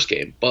win in the first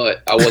game,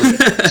 but I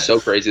wasn't so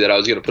crazy that I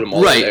was going to put him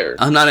all there.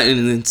 I'm not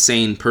an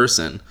insane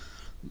person.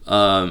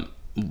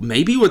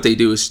 Maybe what they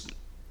do is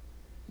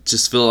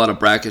just fill out a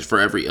bracket for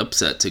every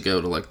upset to go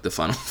to like the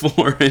Final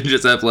Four and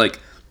just have like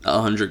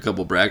 100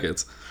 couple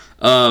brackets.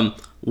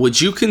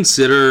 Would you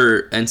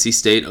consider NC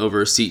State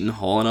over Seton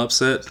Hall an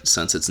upset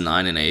since it's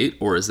 9-8,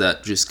 or is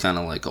that just kind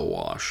of like a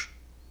wash?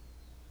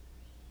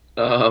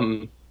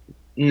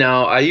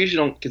 No, I usually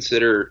don't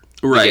consider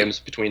the games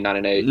between 9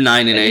 and 8.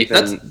 9 and 8.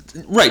 That's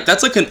right.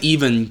 That's like an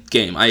even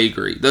game. I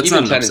agree. That's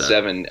even not an 10 and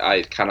 7.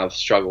 I kind of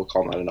struggle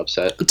calling that an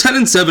upset. 10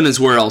 and 7 is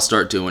where I'll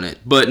start doing it,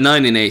 but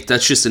 9 and 8.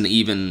 That's just an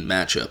even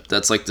matchup.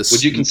 That's like the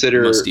Would you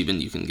consider most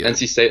even you can get.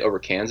 NC State over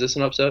Kansas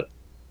an upset?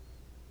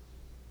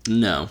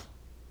 No.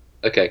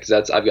 Okay,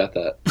 because I've got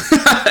that.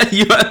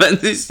 You have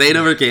NC State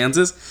over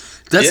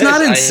Kansas? That's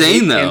not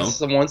insane, though. Kansas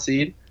is a 1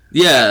 seed.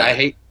 Yeah. I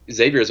hate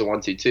Xavier as a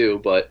 1 seed too,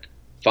 but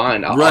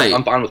fine.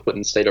 I'm fine with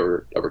putting State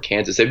over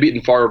Kansas. They've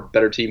beaten far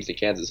better teams than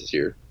Kansas this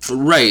year.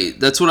 Right.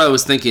 That's what I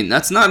was thinking.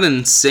 That's not an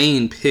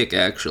insane pick,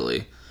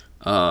 actually.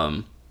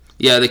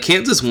 Yeah, the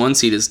Kansas 1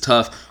 seed is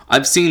tough.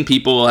 I've seen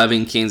people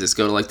having Kansas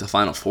go to like the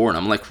Final Four, and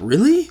I'm like,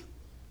 really?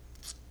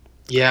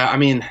 Yeah, I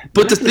mean,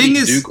 but the thing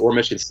is, Duke or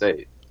Michigan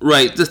State.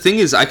 Right. The thing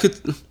is,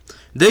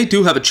 they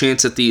do have a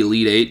chance at the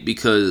Elite Eight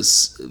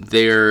because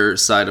their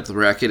side of the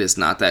bracket is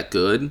not that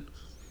good.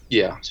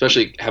 Yeah,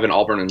 especially having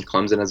Auburn and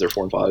Clemson as their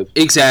 4 and 5.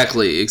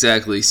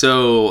 Exactly.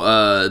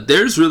 So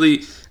there's really,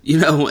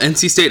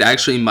 NC State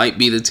actually might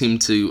be the team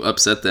to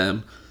upset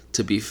them,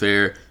 to be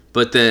fair.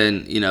 But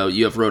then,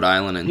 you have Rhode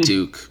Island and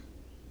Duke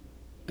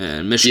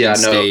and Michigan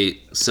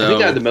State. So I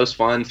think I had the most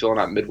fun filling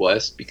out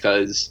Midwest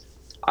because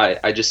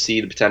I just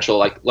see the potential.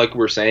 Like we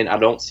were saying, I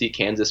don't see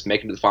Kansas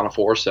making to the Final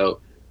Four, so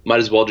might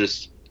as well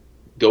just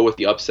go with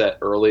the upset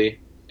early.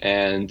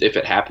 And if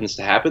it happens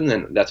to happen,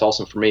 then that's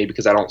awesome for me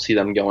because I don't see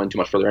them going too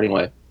much further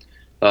anyway.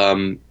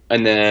 And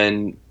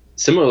then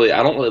similarly,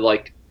 I don't really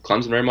like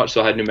Clemson very much,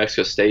 so I had New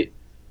Mexico State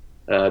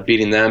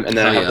beating them, and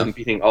then I have them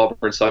beating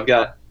Auburn. So I've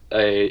got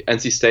a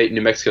NC State,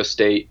 New Mexico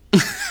State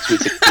Sweet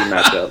 16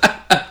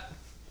 matchup.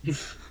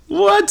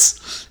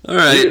 What? All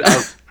right. Dude,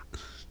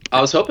 I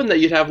was hoping that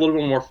you'd have a little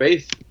bit more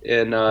faith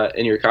in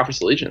your conference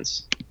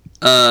allegiance.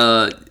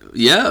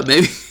 Yeah,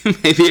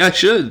 maybe I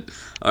should.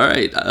 All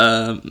right,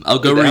 I'll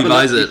go they revise have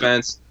enough it.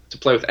 Defense to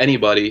play with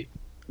anybody.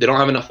 They don't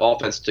have enough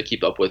offense to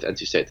keep up with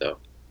NC State, though.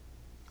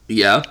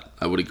 Yeah,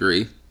 I would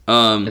agree.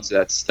 That's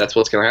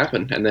what's going to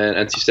happen, and then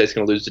NC State's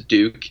going to lose to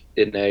Duke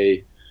in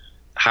a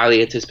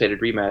highly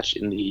anticipated rematch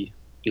in the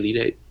Elite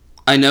Eight.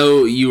 I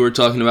know you were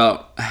talking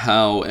about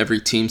how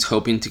every team's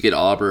hoping to get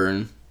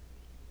Auburn,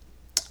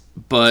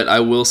 but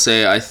I will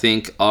say I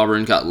think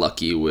Auburn got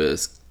lucky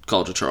with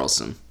College of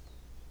Charleston.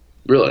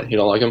 Really? You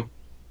don't like them?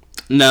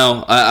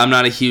 No, I'm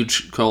not a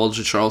huge College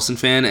of Charleston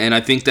fan, and I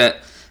think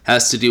that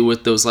has to do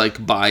with those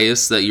like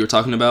bias that you were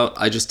talking about.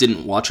 I just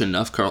didn't watch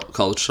enough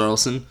College of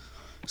Charleston,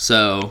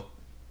 so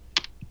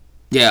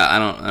Yeah, I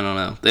don't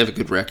know. They have a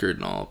good record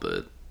and all,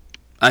 but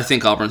I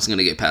think Auburn's going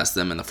to get past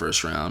them in the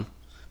first round.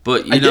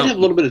 But I did have a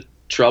little bit of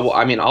trouble.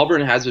 I mean,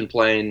 Auburn has been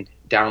playing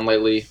down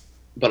lately,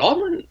 but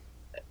Auburn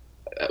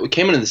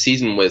came into the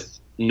season with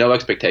no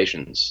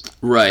expectations.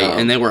 Right,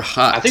 and they were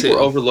hot. I think too. we're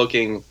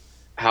overlooking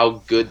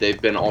how good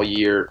they've been all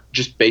year,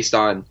 just based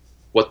on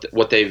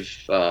what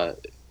they've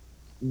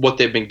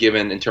been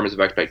given in terms of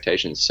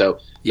expectations. So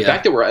the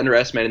fact that we're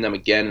underestimating them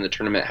again in the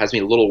tournament has me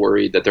a little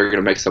worried that they're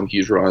going to make some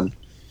huge run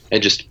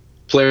and just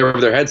play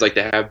over their heads like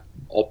they have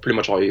pretty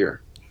much all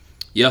year.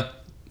 Yeah,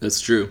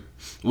 that's true.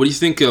 What do you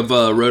think of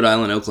Rhode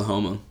Island,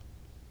 Oklahoma?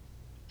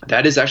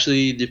 That is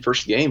actually the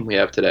first game we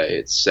have today.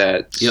 It's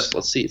at,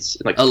 let's see, it's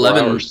in like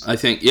 11, 4 hours. I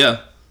think,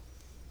 yeah.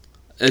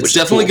 It's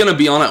definitely going to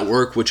be on at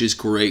work, which is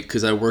great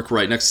because I work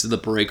right next to the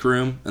break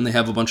room, and they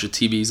have a bunch of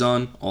TVs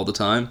on all the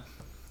time.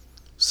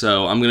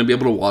 So I'm going to be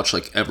able to watch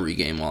like every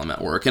game while I'm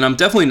at work. And I'm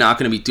definitely not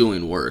going to be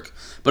doing work.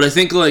 But I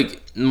think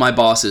like my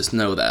bosses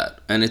know that,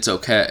 and it's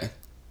okay.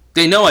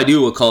 They know I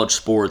do a college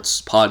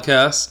sports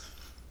podcast,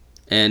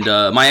 and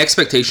my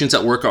expectations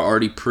at work are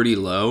already pretty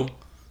low.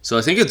 So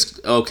I think it's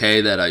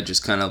okay that I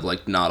just kind of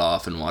like nod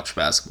off and watch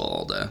basketball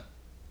all day.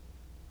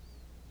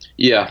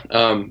 Yeah,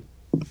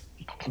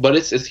 but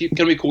it's going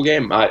to be a cool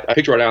game. I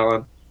picked Rhode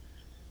Island.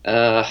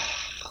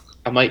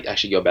 I might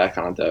actually go back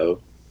on it,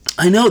 though.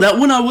 I know, that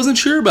one I wasn't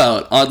sure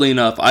about, oddly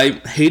enough. I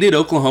hated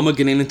Oklahoma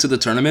getting into the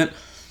tournament,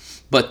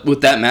 but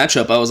with that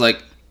matchup, I was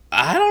like,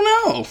 I don't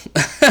know.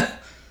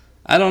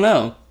 I don't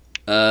know.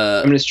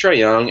 I mean, it's Trae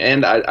Young,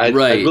 and I'd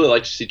really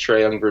like to see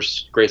Trae Young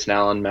versus Grayson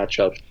Allen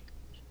matchup.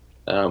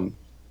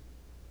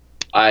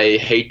 I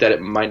hate that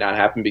it might not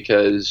happen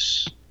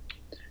because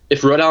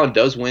if Rhode Island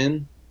does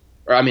win,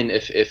 or I mean,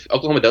 if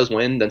Oklahoma does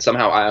win, then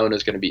somehow Iona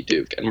is going to beat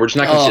Duke, and we're just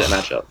not going to see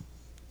that matchup.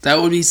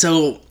 That would be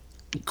so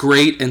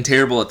great and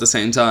terrible at the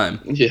same time.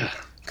 Yeah.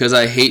 Because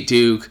I hate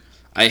Duke.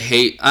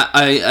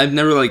 I've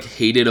never like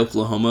hated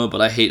Oklahoma,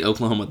 but I hate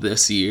Oklahoma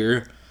this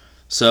year.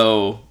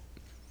 So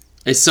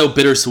it's so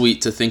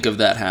bittersweet to think of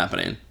that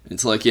happening.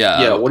 It's like,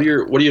 yeah. Yeah. What are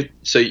your?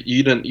 So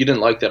you didn't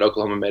like that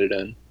Oklahoma made it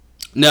in?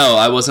 No,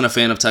 I wasn't a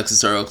fan of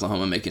Texas or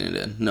Oklahoma making it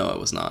in. No, I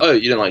was not. Oh,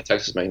 you didn't like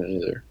Texas making it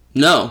either?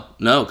 No,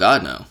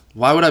 God, no.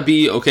 Why would I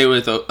be okay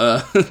with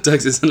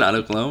Texas and not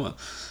Oklahoma?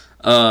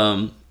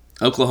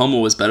 Oklahoma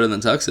was better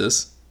than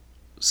Texas,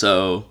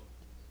 so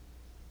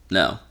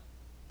no,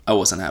 I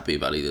wasn't happy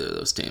about either of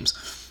those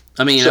teams.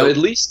 I mean,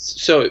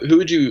 so who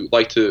would you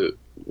like to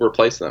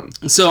replace them?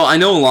 So I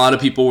know a lot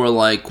of people were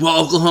like,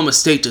 well, Oklahoma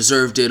State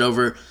deserved it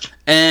over,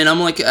 and I'm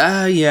like,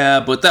 yeah,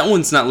 but that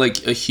one's not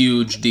like a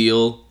huge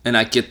deal, and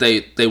I get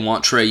they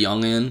want Trae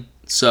Young in,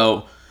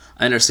 so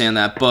I understand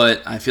that,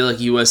 but I feel like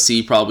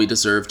USC probably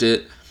deserved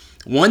it.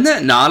 One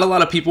that not a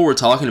lot of people were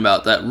talking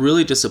about that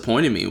really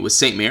disappointed me was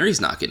St.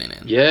 Mary's not getting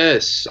in.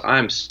 Yes,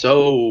 I'm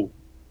so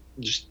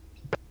just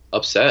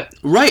upset.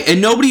 Right, and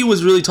nobody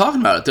was really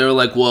talking about it. They were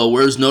like, well,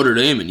 where's Notre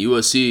Dame and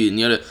USC? And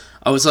yet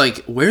I was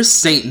like, where's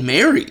St.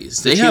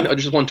 Mary's? They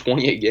just won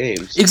 28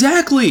 games.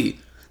 Exactly.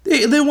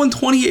 They won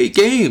 28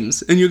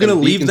 games, and you're going to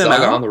leave them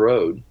out? On the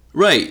road.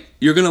 Right.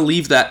 You're going to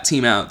leave that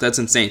team out. That's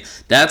insane.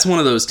 That's one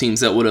of those teams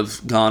that would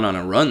have gone on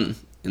a run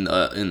in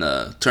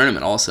the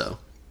tournament also.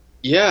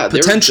 Yeah,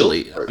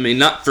 potentially. I mean,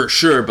 not for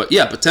sure, but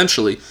yeah,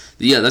 potentially.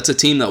 Yeah, that's a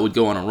team that would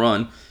go on a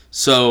run.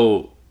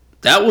 So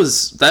that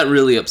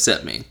really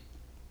upset me.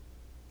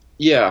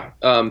 Yeah.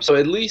 So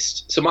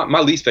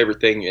my least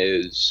favorite thing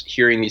is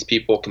hearing these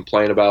people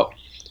complain about,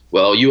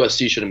 well,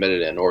 USC should have made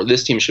it in, or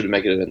this team should have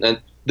made it in,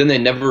 and then they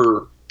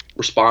never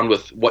respond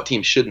with what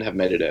team shouldn't have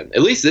made it in.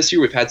 At least this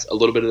year we've had a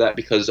little bit of that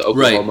because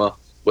Oklahoma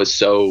was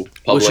so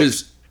public. Which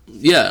is,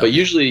 yeah. But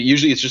usually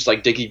it's just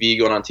like Dickie V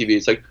going on TV.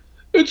 It's like,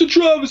 it's a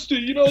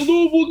travesty,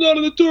 Louisville's not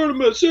in the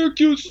tournament,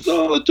 Syracuse is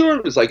not in the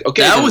tournament. It's like,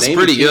 okay, that was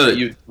pretty good.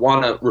 You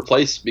want to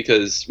replace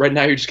because right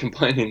now you're just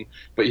complaining,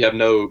 but you have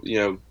no,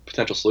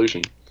 potential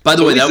solution. By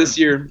the way, this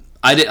year,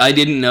 I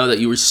didn't know that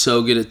you were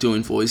so good at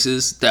doing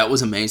voices. That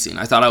was amazing.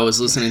 I thought I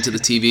was listening to the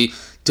TV.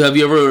 Have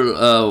you ever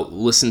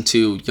listened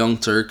to Young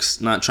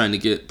Turks? Not trying to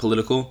get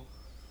political.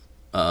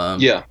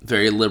 Yeah.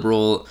 Very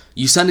liberal.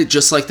 You sounded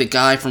just like the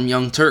guy from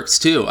Young Turks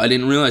too. I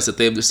didn't realize that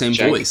they have the same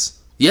voice.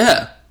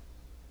 Yeah.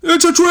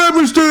 It's a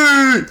travesty.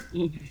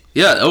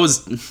 Yeah,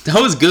 that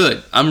was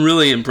good. I'm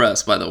really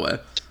impressed, by the way.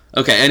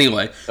 Okay,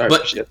 anyway,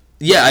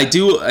 yeah, I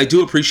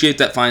do appreciate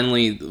that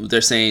finally they're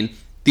saying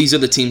these are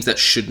the teams that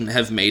shouldn't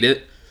have made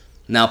it.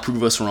 Now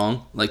prove us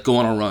wrong. Like, go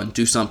on a run,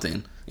 do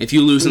something. If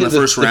you lose in the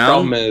first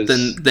round,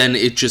 then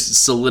it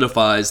just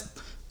solidifies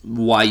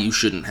why you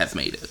shouldn't have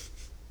made it.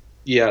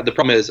 Yeah, the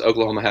problem is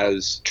Oklahoma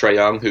has Trae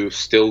Young, who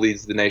still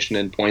leads the nation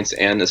in points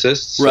and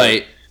assists. So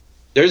right.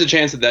 There's a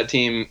chance that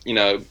team,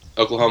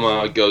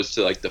 Oklahoma goes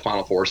to like the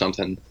Final Four or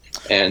something,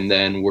 and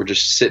then we're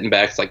just sitting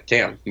back. It's like,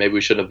 damn, maybe we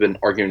shouldn't have been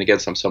arguing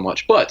against them so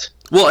much. But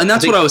and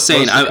that's what I was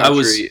saying. I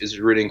was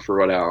rooting for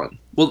Rhode Island.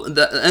 Well,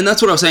 and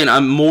that's what I was saying.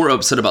 I'm more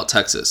upset about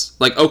Texas.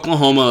 Like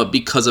Oklahoma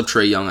because of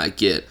Trae Young, I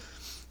get.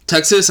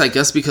 Texas, I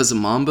guess because of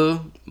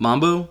Mamba,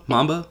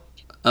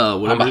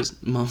 whatever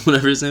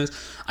his name is.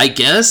 I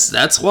guess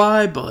that's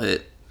why,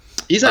 but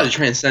He's not a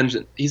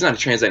transcendent. He's not a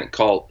transcendent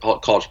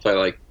college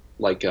player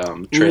like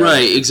Trey.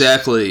 Right,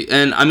 exactly.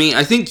 And I mean,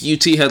 I think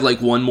UT had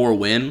like one more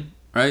win,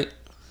 right?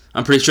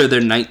 I'm pretty sure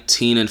they're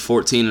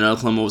 19-14, and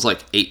Oklahoma was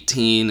like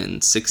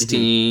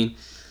 18-16,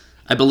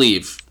 I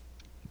believe.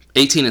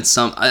 18 and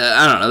some.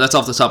 I don't know. That's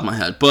off the top of my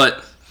head,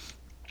 but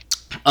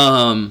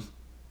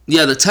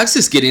yeah, the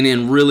Texas getting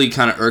in really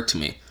kind of irked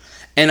me,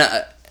 and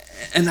I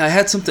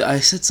had something. I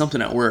said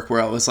something at work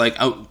where I was like,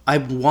 I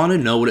want to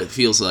know what it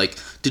feels like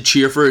to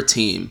cheer for a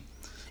team.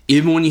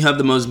 Even when you have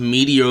the most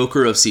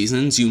mediocre of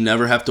seasons, you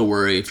never have to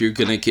worry if you're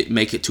gonna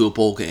make it to a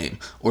bowl game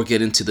or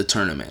get into the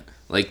tournament.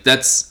 Like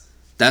that's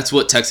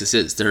what Texas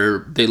is.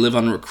 They live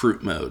on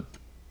recruit mode.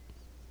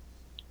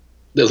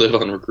 They live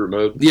on recruit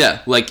mode.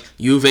 Yeah, like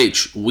U of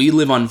H, we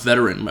live on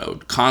veteran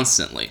mode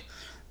constantly.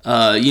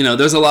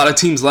 There's a lot of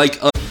teams like.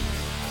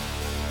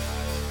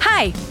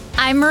 Hi,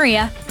 I'm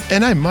Maria.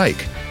 And I'm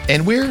Mike.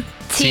 And we're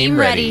Team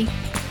Ready.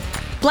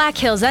 Black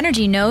Hills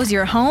Energy knows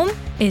your home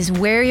is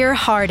where your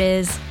heart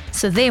is.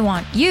 So they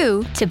want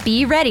you to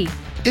be ready.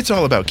 It's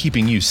all about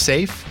keeping you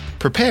safe,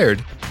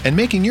 prepared, and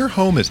making your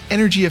home as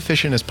energy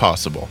efficient as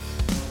possible.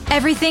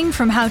 Everything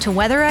from how to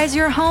weatherize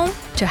your home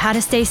to how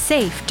to stay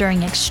safe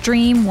during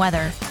extreme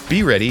weather.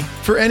 Be ready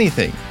for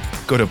anything.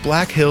 Go to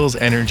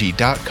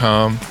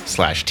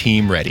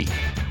blackhillsenergy.com/team ready.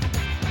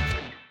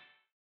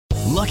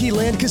 Lucky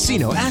Land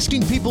Casino,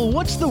 asking people,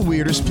 what's the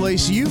weirdest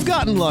place you've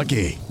gotten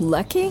lucky?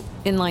 Lucky?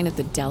 In line at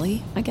the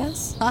deli, I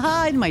guess?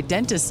 Aha, in my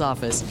dentist's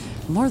office.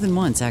 More than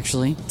once,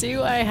 actually.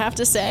 Do I have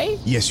to say?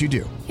 Yes, you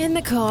do. In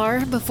the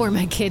car before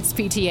my kids'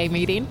 PTA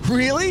meeting.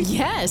 Really?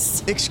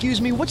 Yes. Excuse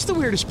me, what's the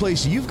weirdest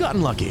place you've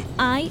gotten lucky?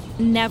 I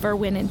never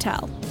win and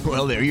tell.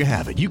 Well, there you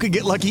have it. You can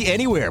get lucky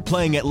anywhere,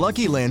 playing at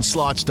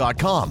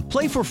LuckyLandSlots.com.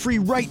 Play for free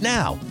right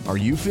now. Are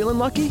you feeling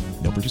lucky?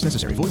 No purchase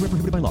necessary. Void where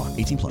prohibited by law.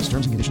 18+.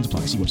 Terms and conditions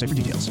apply. See website for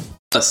details.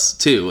 Us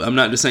too. I'm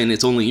not just saying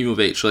it's only U of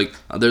H. Like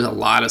there's a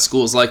lot of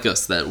schools like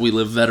us that we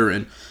live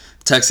veteran.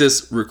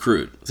 Texas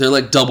recruit. They're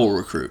like double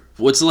recruit.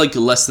 What's like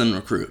less than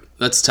recruit?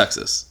 That's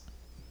Texas.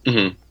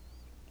 Mm-hmm.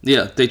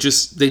 Yeah, they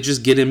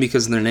just get in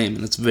because of their name,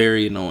 and it's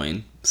very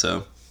annoying.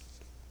 So,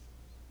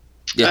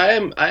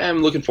 yeah, I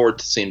am looking forward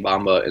to seeing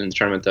Bamba in the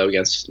tournament though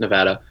against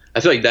Nevada. I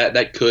feel like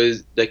that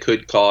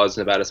could cause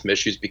Nevada some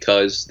issues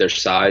because their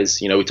size.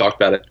 We talked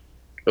about it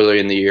earlier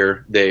in the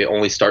year. They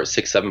only start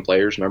 6-7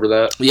 players. Remember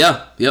that?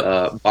 Yeah. Yep.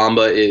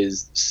 Bamba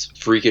is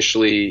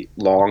freakishly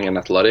long and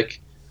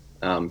athletic.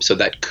 So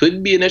that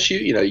could be an issue.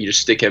 You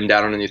just stick him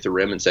down underneath the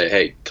rim and say,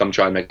 hey, come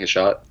try and make a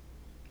shot.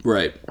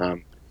 Right.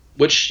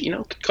 Which,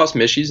 could cause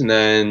some issues. And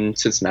then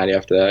Cincinnati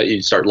after that,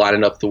 you start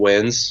lining up the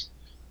wins.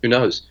 Who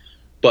knows?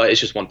 But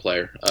it's just one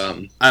player.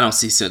 I don't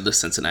see the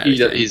Cincinnati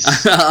thing.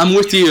 I'm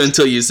with you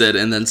until you said,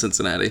 and then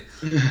Cincinnati.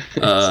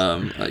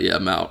 Yeah,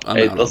 I'm out.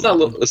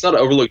 Let's not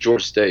overlook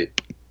Georgia State.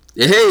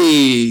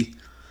 Hey,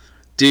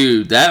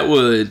 dude, that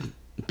would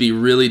be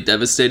really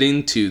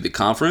devastating to the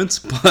conference,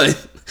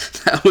 but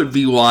that would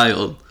be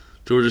wild.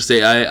 Georgia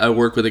State. I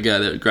work with a guy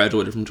that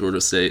graduated from Georgia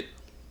State.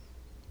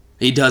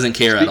 He doesn't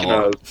care at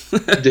all.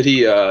 Did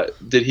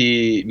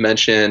he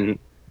mention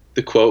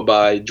the quote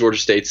by Georgia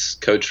State's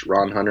coach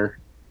Ron Hunter?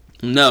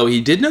 No, he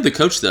did know the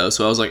coach though,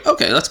 so I was like,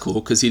 okay, that's cool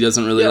because he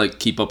doesn't really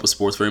keep up with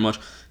sports very much.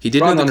 He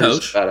did know the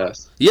coach.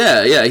 Badass.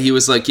 Yeah, he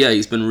was like,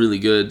 he's been really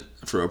good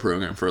for a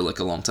program for like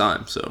a long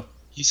time. So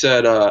he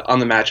said on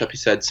the matchup, he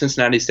said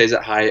Cincinnati stays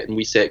at Hyatt and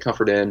we stay at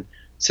Comfort Inn.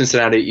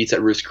 Cincinnati eats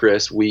at Ruth's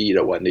Chris. We eat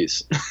at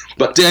Wendy's.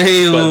 But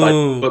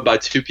by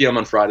 2 p.m.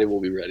 on Friday,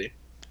 we'll be ready.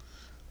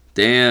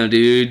 Damn,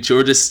 dude,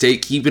 Georgia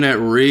State keeping it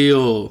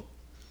real.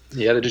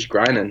 Yeah, they're just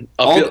grinding.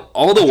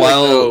 All the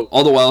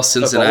while,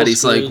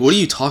 Cincinnati's like, what are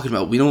you talking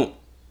about? We don't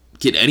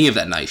get any of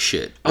that nice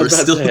shit. We're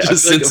still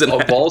just Cincinnati.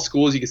 Like of all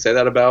schools you can say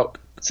that about,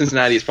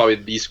 Cincinnati is probably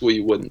the school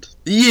you wouldn't.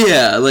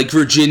 Yeah, like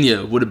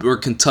Virginia or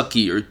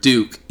Kentucky or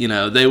Duke.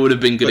 They would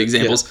have been good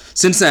examples. Yeah.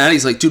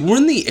 Cincinnati's like, dude, we're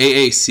in the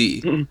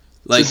AAC. Mm-hmm.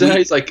 Like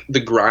Cincinnati's like the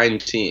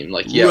grind team.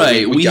 Like,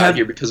 yeah, we got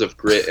here because of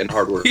grit and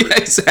hard work. Yeah,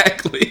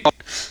 exactly.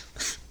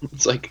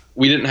 It's like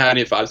we didn't have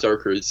any 5-star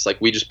recruits. It's like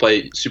we just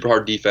play super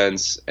hard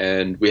defense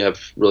and we have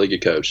really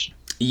good coach.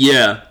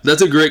 Yeah,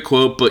 that's a great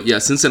quote. But yeah,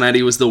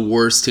 Cincinnati was the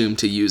worst team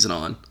to use it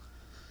on.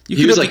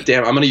 He was like,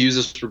 damn, I'm going to use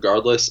this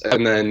regardless.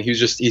 And then he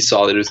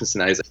saw that it was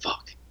Cincinnati. He's like,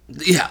 fuck.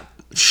 Yeah,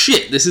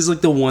 shit. This is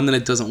like the one that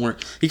it doesn't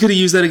work. He could have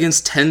used that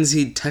against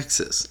 10-seed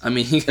Texas. I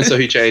mean, and so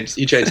he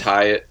changed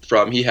Hyatt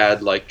from, he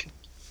had like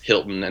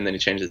Hilton and then he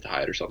changed it to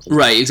Hyatt or something.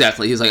 Right,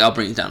 exactly. He's like, I'll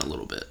bring it down a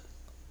little bit.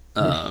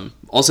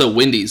 Also,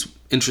 Wendy's,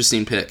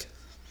 interesting pick.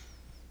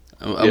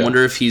 I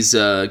wonder if he's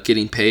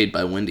getting paid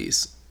by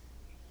Wendy's.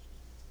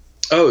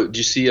 Oh, did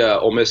you see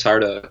Ole Miss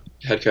hired a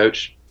head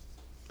coach?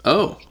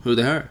 Oh, who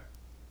they hire?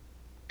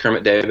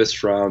 Kermit Davis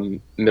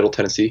from Middle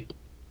Tennessee.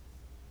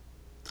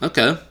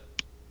 Okay.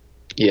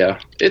 Yeah,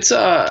 it's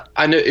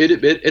I know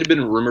it had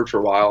been rumored for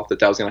a while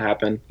that was going to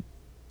happen.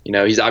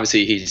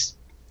 He's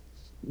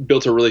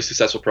built a really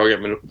successful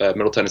program at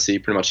Middle Tennessee,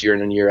 pretty much year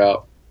in and year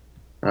out.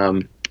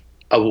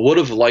 I would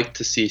have liked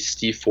to see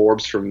Steve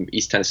Forbes from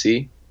East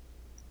Tennessee.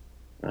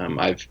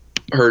 I've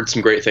heard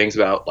some great things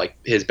about like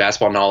his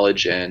basketball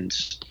knowledge and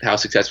how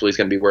successful he's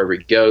going to be wherever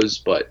he goes,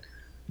 but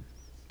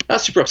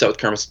not super upset with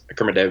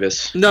Kermit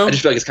Davis. No. I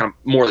just feel like it's kind of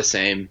more the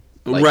same.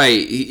 Like,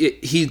 right.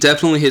 He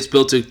definitely has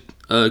built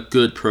a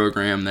good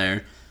program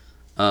there.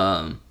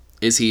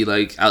 Is he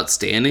like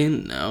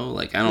outstanding? No.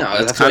 Like I don't. No,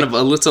 it's kind of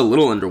it's a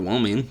little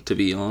underwhelming, to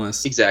be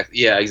honest. Exactly.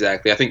 Yeah.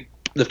 Exactly. I think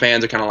the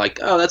fans are kind of like,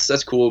 oh,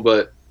 that's cool,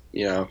 but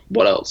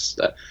what else?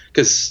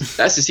 Because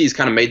the SEC has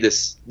kind of made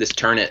this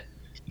turn at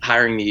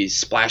hiring these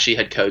splashy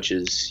head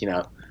coaches.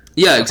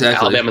 Yeah.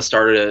 Exactly. Alabama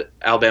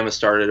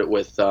started it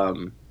with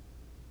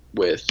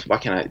why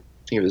can't I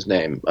think of his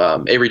name?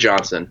 Avery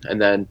Johnson, and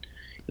then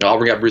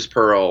Auburn got Bruce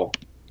Pearl.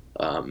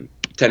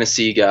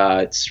 Tennessee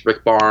got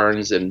Rick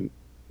Barnes, and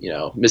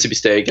Mississippi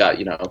State got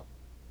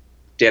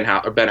Ben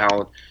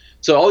Howland.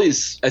 So all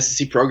these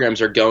SEC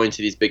programs are going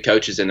to these big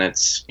coaches, and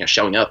that's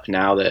showing up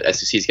now that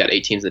SEC's got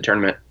 8 teams in the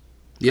tournament.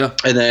 Yeah.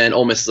 And then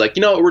Ole Miss is like,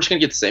 we're just gonna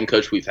get the same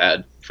coach we've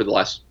had for the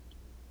last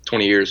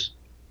 20 years.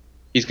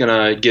 He's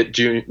gonna get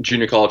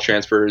junior college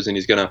transfers, and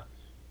he's gonna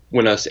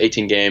win us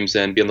 18 games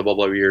and be on the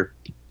bubble every year.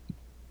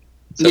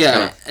 So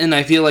yeah, and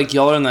I feel like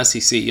y'all are in the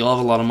SEC. Y'all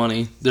have a lot of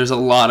money. There's a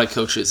lot of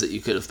coaches that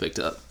you could have picked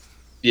up.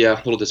 Yeah,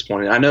 a little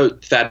disappointing. I know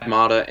Thad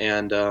Matta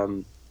and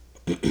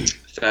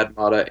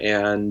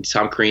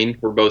Tom Crean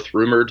were both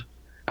rumored.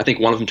 I think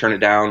one of them turned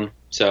it down,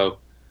 so a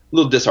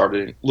little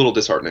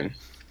disheartening.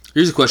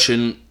 Here's a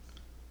question.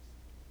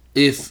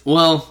 You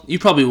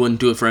probably wouldn't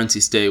do it for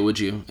NC State, would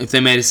you? If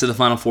they made it to the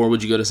Final Four,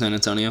 would you go to San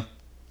Antonio?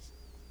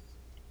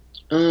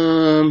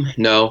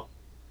 No.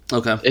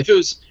 Okay. If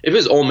it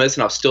was Ole Miss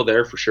and I was still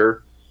there, for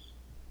sure.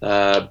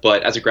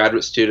 But as a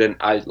graduate student,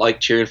 I like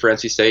cheering for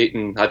NC State,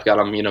 and I've got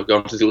them,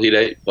 going to the Elite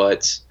Eight.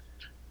 But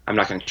I'm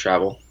not going to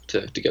travel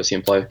to go see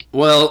them play.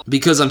 Well,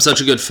 because I'm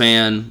such a good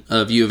fan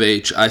of U of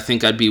H, I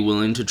think I'd be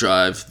willing to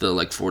drive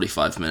the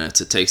 45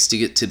 minutes it takes to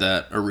get to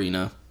that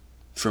arena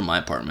from my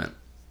apartment.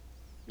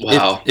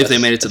 Wow. If they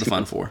made it to the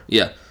Final Four,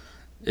 yeah.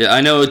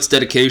 I know it's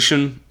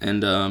dedication,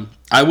 and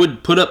I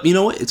would put up,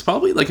 it's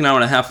probably like an hour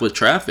and a half with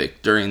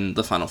traffic during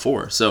the Final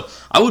Four. So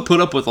I would put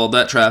up with all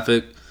that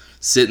traffic,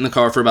 sit in the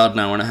car for about an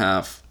hour and a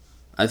half.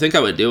 I think I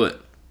would do it.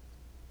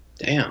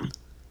 Damn.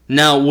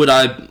 Now, would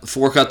I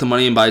fork out the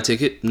money and buy a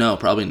ticket? No,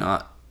 probably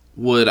not.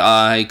 Would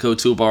I go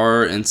to a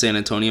bar in San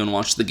Antonio and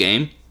watch the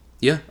game?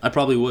 Yeah, I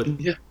probably would.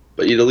 Yeah,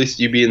 but at least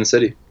you'd be in the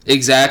city.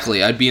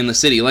 Exactly, I'd be in the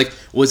city. Like,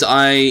 was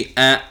I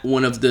at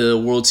one of the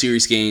World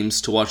Series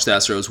games to watch the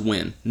Astros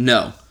win?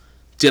 No.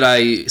 Did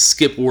I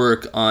skip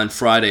work on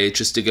Friday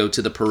just to go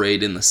to the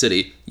parade in the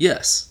city?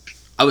 Yes.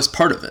 I was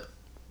part of it.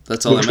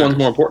 That's all. Which one's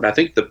more important?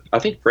 I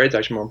think parade's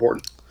actually more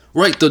important.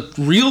 Right, the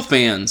real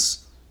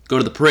fans go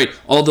to the parade.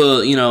 All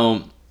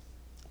the,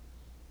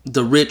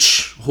 the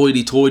rich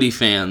hoity-toity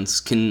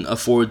fans can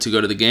afford to go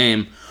to the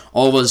game.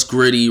 All of us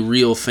gritty,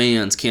 real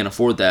fans can't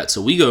afford that.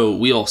 So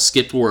we all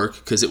skipped work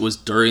because it was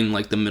during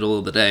the middle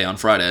of the day on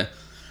Friday.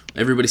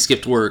 Everybody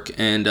skipped work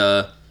and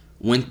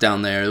went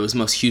down there. It was the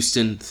most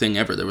Houston thing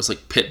ever. There was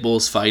pit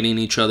bulls fighting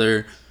each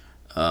other,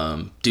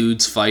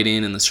 dudes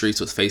fighting in the streets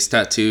with face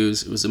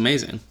tattoos. It was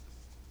amazing.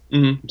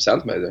 Mm-hmm.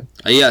 Sounds amazing.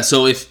 Yeah,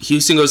 so if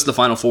Houston goes to the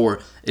Final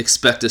Four,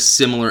 expect a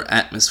similar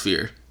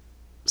atmosphere,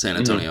 San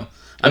Antonio. Mm-hmm.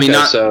 I mean,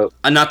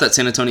 not that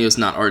San Antonio is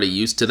not already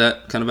used to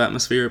that kind of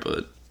atmosphere,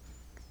 but...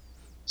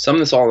 Sum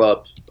this all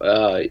up.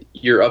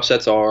 Your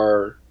upsets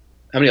are...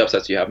 How many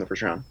upsets do you have in the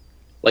first round?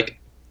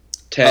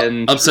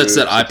 10... upsets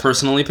that I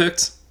personally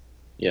picked?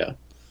 Yeah.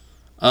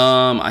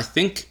 I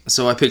think...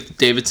 So I picked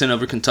Davidson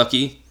over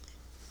Kentucky.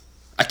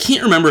 I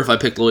can't remember if I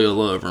picked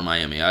Loyola over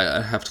Miami.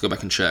 I have to go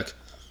back and check.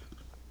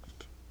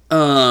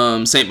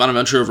 St.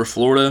 Bonaventure over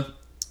Florida.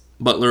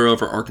 Butler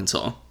over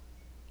Arkansas.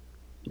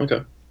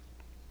 Okay.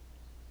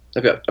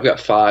 I've got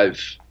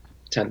 5,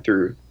 10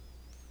 through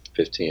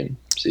 15.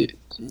 See.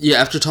 Yeah,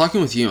 after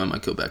talking with you, I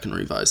might go back and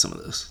revise some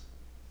of this.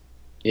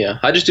 Yeah,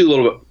 I just do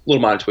little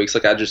minor tweaks.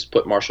 I just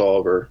put Marshall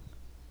over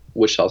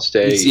Wichita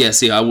State. Yeah,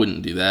 see, I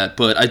wouldn't do that,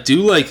 but I do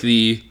like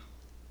the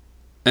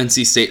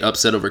NC State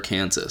upset over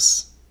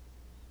Kansas.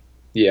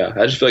 Yeah,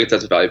 I just feel like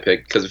that's a value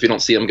pick because if you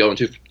don't see them going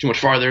too much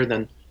farther,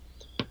 then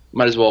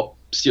might as well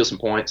steal some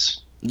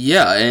points.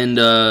 Yeah, and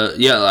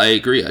I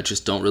agree. I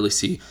just don't really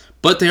see.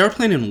 But they are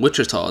playing in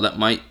Wichita.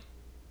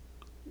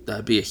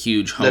 That'd be a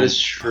huge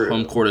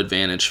home court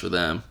advantage for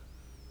them.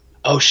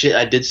 Oh shit!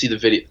 I did see the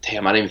video.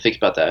 Damn, I didn't even think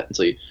about that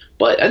until you.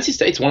 But NC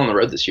State's won on the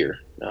road this year.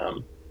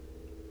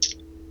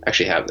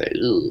 Actually, have they?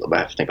 I might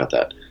have to think about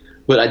that.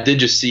 But I did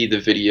just see the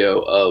video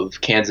of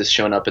Kansas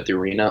showing up at the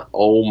arena.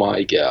 Oh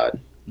my god!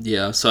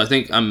 Yeah, so I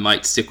think I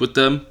might stick with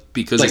them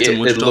because it's in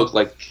Wichita. It looked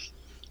like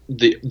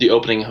the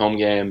opening home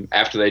game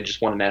after they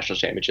just won a national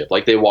championship.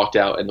 They walked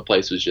out and the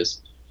place was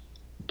just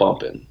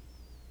bumping.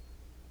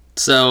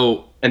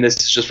 So, and this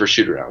is just for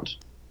shoot around.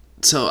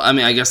 So, I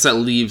mean, I guess that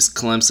leaves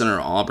Clemson or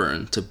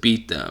Auburn to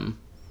beat them.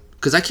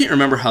 Because I can't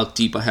remember how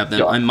deep I have them.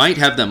 Yeah. I might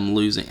have them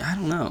losing. I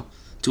don't know.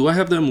 Do I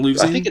have them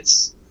losing? I think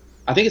it's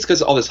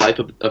because of all this hype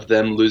of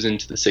them losing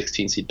to the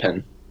 16 seed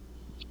Penn.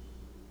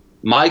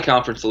 My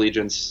conference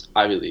allegiance,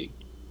 Ivy League.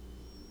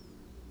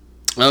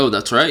 Oh,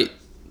 that's right.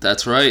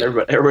 That's right.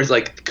 Everybody's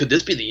like, could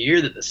this be the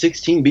year that the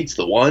 16 beats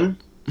the 1?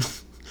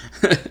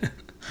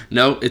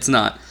 No, it's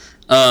not.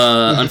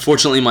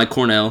 Unfortunately, my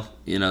Cornell,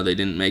 they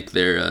didn't make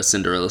their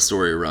Cinderella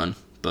story run,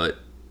 but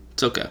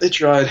it's okay. They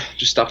tried.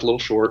 Just stopped a little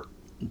short.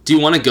 Do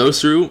you want to go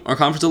through our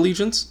conference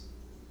allegiance?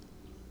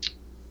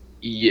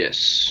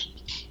 Yes.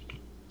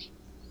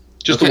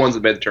 Just the ones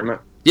that made the tournament?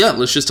 Yeah,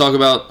 let's just talk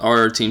about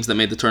our teams that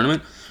made the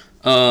tournament.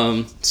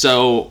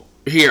 So,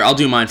 here, I'll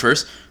do mine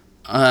first.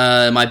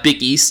 My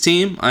Big East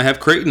team, I have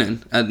Creighton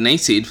in at an 8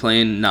 seed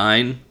playing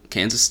 9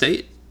 Kansas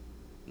State.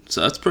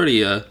 So that's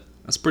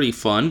pretty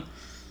fun.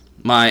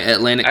 My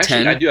Atlantic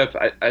 10. I do have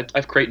I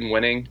have Creighton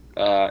winning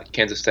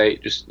Kansas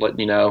State, just letting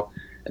you know.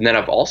 And then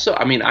I've also,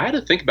 I had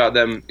to think about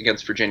them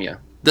against Virginia.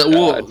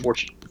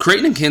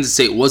 Creighton and Kansas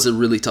State was a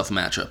really tough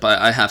matchup,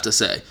 I have to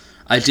say.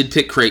 I did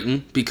pick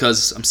Creighton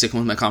because I'm sticking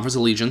with my conference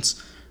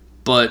allegiance.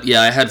 But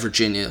yeah, I had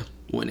Virginia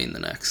winning the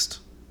next.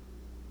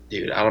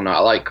 Dude, I don't know. I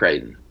like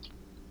Creighton.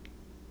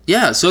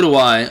 Yeah, so do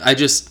I. I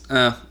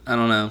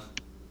don't know.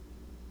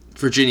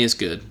 Virginia's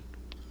good.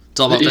 It's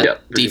all about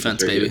that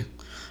defense, baby.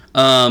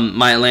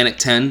 My Atlantic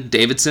 10,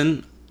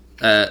 Davidson,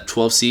 at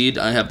 12 seed.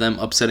 I have them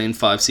upsetting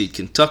 5 seed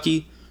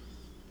Kentucky.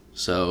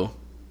 So,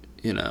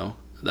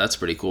 that's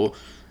pretty cool.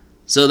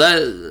 So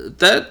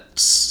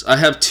that's I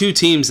have 2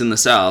 teams in the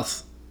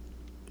South,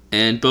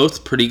 and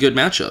both pretty good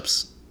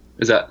matchups.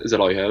 Is that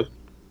all you have?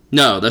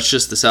 No, that's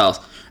just the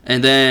South.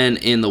 And then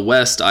in the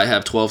West, I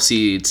have 12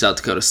 seed South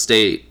Dakota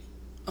State.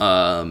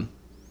 I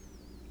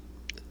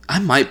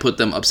might put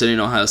them upsetting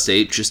Ohio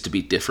State just to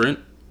be different.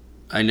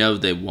 I know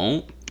they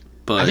won't,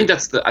 but I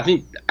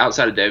think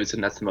outside of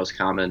Davidson, that's the most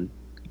common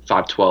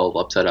 5-12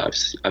 upset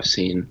I've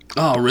seen.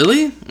 Oh,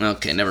 really?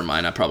 Okay, never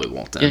mind. I probably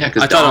won't then. Yeah,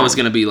 I thought I was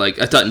gonna be I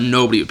thought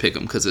nobody would pick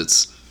them because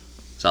it's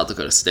South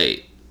Dakota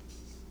State.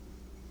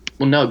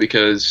 Well, no,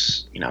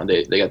 because they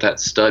got that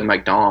stud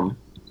Mike Dom,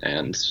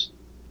 and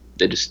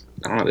they just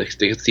they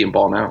get to see him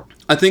balling out.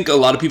 I think a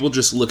lot of people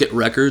just look at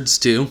records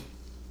too.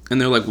 And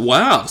they're like,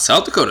 wow,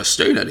 South Dakota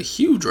State had a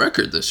huge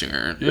record this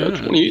year. Yeah,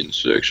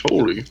 28-6,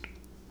 holy.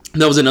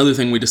 That was another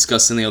thing we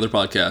discussed in the other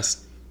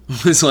podcast.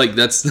 It's like,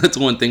 that's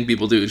one thing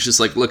people do. It's just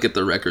look at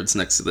the records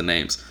next to the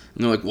names.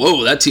 And they're like,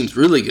 whoa, that team's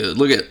really good.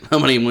 Look at how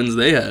many wins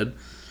they had.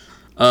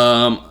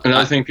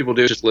 Another thing people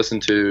do is just listen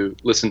to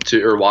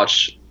or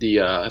watch the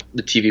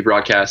TV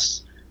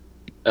broadcasts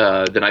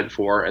the night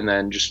before, and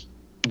then just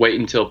wait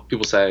until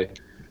people say,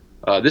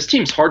 this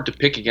team's hard to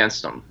pick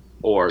against them,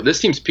 or this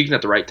team's peaking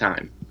at the right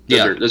time.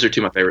 Those are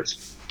 2 of my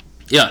favorites.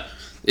 Yeah,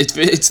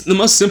 it's the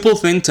most simple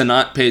thing to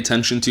not pay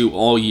attention to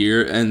all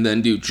year and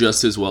then do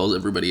just as well as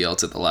everybody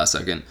else at the last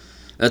second.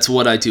 That's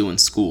what I do in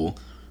school.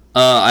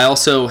 I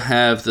also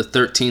have the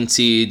 13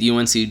 seed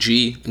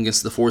UNCG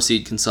against the 4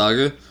 seed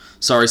Gonzaga.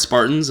 Sorry,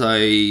 Spartans,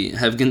 I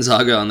have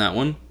Gonzaga on that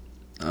one.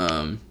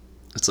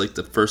 It's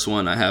the first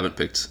one I haven't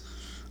picked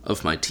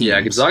of my teams.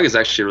 Yeah, Gonzaga is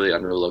actually really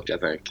underlooked, I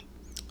think.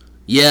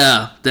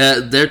 Yeah,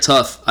 they're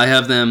tough. I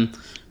have them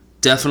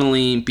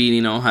definitely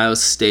beating Ohio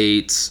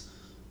State,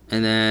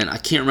 and then I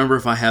can't remember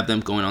if I have them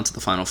going on to the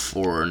Final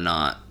Four or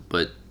not,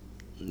 but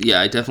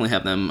yeah, I definitely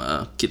have them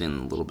getting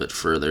a little bit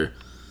further.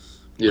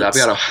 Dude, I've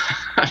got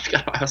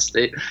Ohio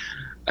State.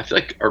 I feel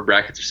like our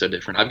brackets are so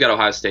different. I've got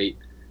Ohio State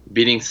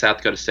beating South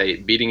Dakota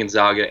State, beating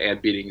Gonzaga,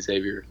 and beating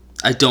Xavier.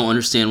 I don't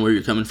understand where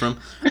you're coming from.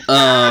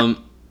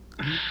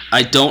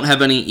 I don't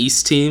have any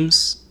East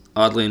teams,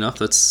 oddly enough.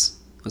 That's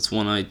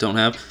one I don't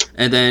have.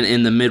 And then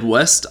in the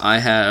Midwest, I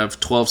have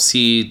 12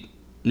 seed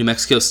New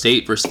Mexico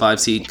State versus 5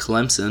 seed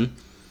Clemson.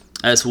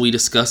 As we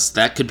discussed,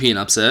 that could be an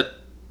upset.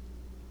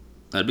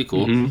 That'd be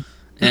cool. Mm-hmm.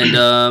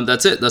 And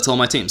that's it. That's all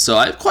my teams. So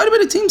I have quite a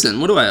bit of teams in.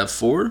 What do I have?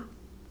 4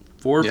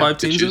 or 5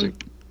 teams in?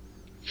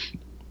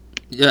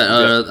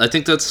 Yeah, I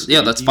think that's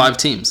 5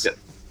 teams. Yeah.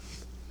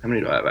 How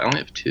many do I have? I only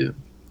have 2.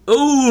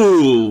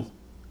 Ooh,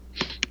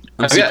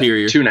 I'm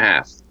superior.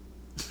 2.5.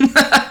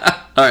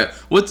 All right,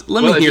 let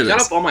me hear this. If you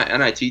count up all my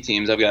NIT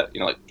teams, I've got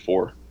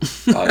 4.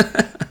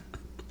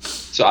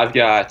 So I've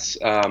got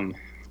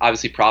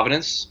obviously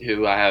Providence,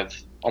 who I have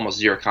almost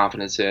zero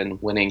confidence in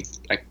winning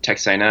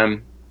Texas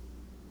A&M.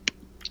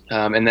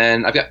 And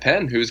then I've got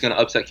Penn, who's going to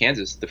upset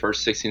Kansas, the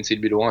first 16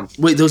 seed to 1.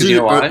 Wait, those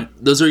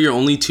are your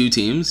only 2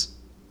 teams?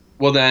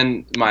 Well,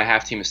 then my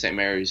half team is St.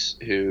 Mary's,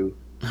 who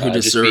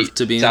deserve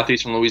to be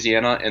Southeastern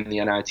Louisiana in the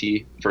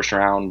NIT first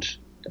round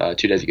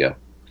 2 days ago.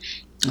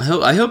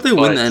 I hope they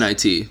win the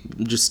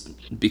NIT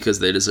just because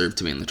they deserve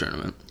to be in the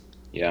tournament.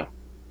 Yeah,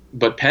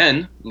 but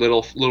Penn,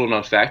 little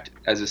known fact,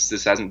 as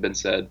this hasn't been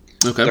said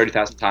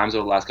 30,000 times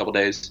over the last couple of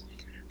days,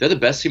 they're the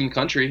best team in the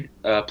country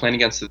playing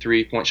against the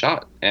 3-point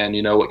shot. And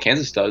you know what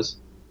Kansas does?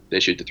 They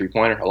shoot the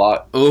 3-pointer a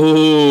lot.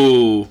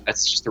 Oh,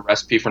 that's just a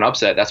recipe for an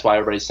upset. That's why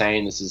everybody's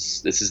saying this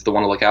is the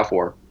one to look out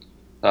for.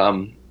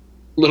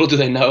 Little do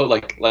they know,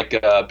 like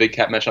Big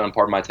Cat mentioned on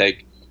Part of My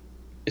Take,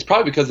 it's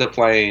probably because they're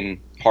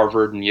playing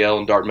Harvard and Yale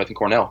and Dartmouth and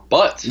Cornell.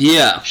 But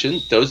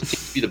shouldn't those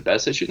teams be the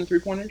best at shooting the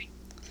 3-pointers?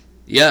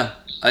 Yeah,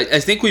 I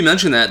think we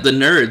mentioned that the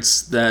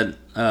nerds that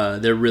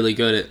they're really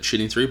good at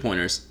shooting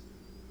 3-pointers.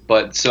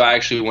 But so I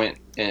actually went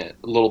in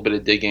a little bit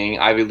of digging.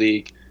 Ivy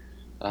League,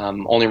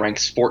 only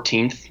ranks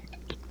 14th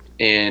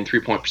in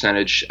 3-point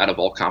percentage out of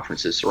all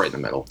conferences, so right in the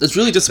middle. It's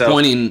really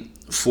disappointing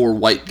for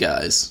white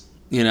guys,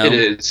 you know? It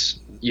is,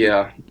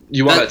 yeah.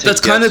 You want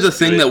that's kind of the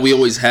thing that we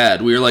always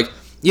had. We were like,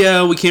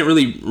 yeah, we can't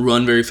really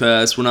run very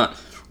fast. We're not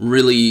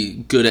really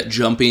good at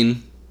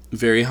jumping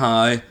very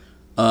high.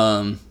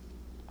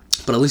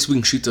 But at least we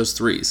can shoot those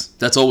threes.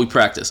 That's all we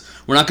practice.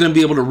 We're not going to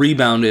be able to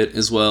rebound it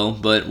as well,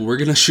 but we're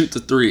going to shoot the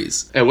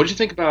threes. Hey, what did you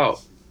think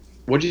about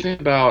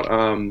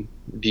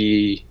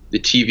the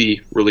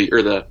TV release,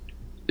 or the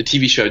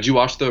TV show? Did you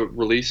watch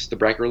the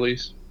bracket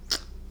release?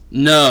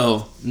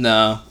 No.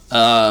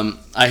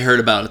 I heard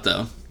about it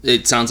though.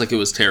 It sounds like it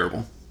was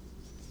terrible.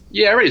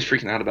 Yeah, everybody's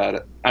freaking out about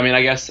it. I mean,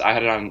 I guess I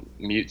had it on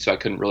mute, so I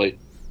couldn't really.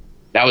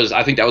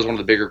 I think that was one of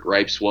the bigger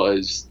gripes,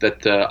 was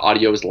that the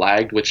audio was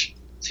lagged, which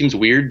seems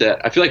weird.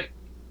 That I feel like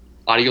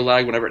audio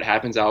lag, whenever it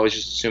happens, I always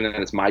just assume that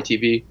it's my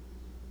TV.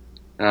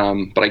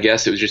 But I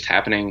guess it was just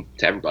happening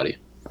to everybody.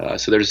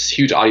 So there's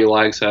huge audio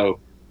lag. So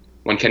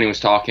when Kenny was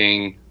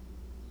talking,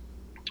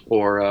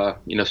 or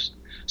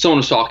someone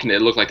was talking,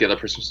 it looked like the other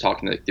person was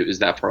talking. It was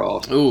that far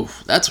off. Ooh,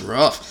 that's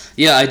rough.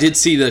 Yeah, I did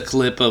see the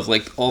clip of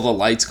like all the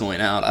lights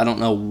going out. I don't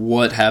know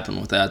what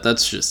happened with that.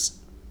 That's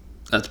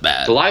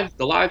bad.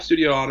 The live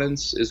studio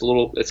audience is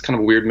it's kind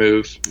of a weird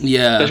move.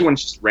 Yeah, especially when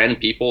it's just random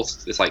people.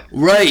 It's like,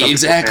 right,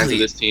 exactly.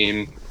 This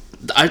team.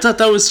 I thought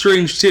that was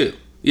strange too.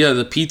 Yeah,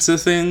 the pizza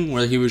thing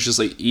where he was just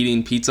like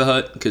eating Pizza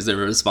Hut because they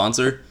were a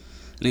sponsor,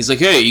 and he's like,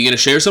 "Hey, you gonna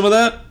share some of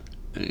that?"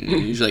 And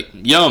he's like,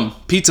 "Yum,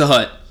 Pizza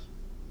Hut."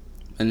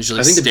 And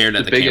she stared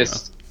at the camera.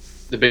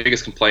 The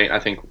biggest complaint, I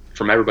think,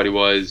 from everybody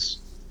was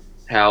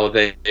how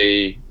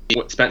they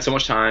spent so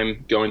much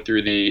time going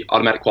through the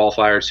automatic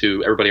qualifiers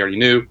who everybody already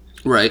knew.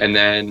 Right. And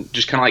then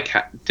just kind of like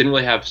didn't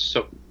really have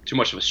too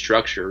much of a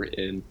structure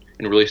in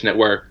releasing it,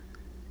 where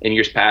in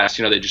years past,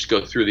 they just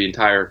go through the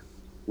entire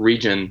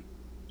region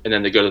and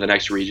then they go to the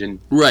next region.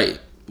 Right,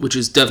 which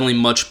is definitely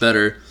much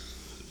better.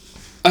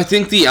 I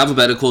think the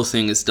alphabetical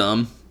thing is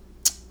dumb.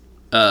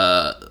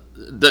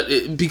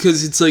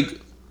 Because it's like,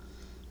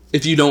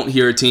 if you don't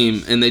hear a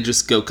team and they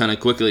just go kind of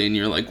quickly and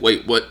you're like,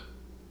 wait, what?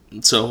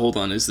 So hold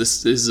on, is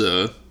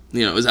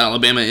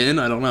Alabama in?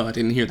 I don't know. I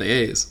didn't hear the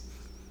A's.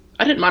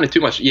 I didn't mind it too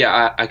much.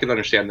 Yeah, I could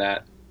understand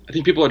that. I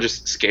think people are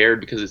just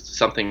scared because it's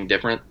something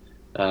different.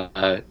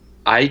 I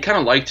kind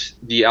of liked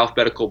the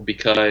alphabetical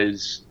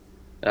because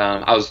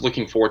I was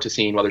looking forward to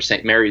seeing whether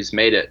St. Mary's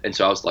made it. And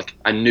so I was like,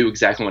 I knew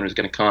exactly when it was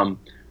going to come,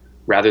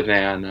 rather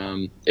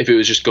than if it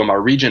was just going by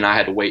region, I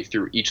had to wait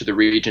through each of the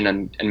region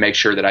and make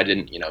sure that I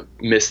didn't,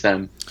 miss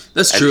them.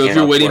 That's true if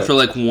you're waiting for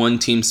like one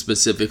team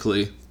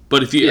specifically.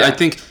 But if you, I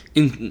think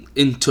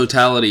in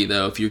totality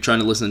though, if you're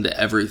trying to listen to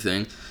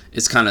everything,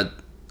 it's kind of,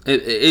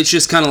 it's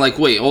just kind of like,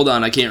 wait, hold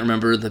on, I can't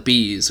remember the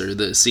B's or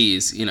the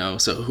C's,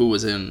 so who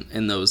was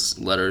in those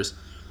letters.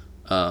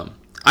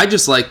 I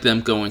just like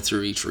them going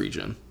through each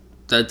region.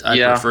 That I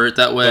prefer it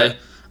that way.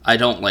 I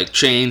don't like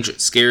change.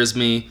 It scares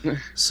me.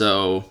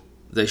 So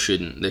they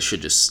should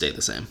just stay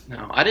the same.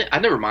 No, I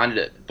never minded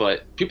it,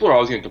 but people are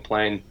always going to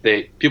complain.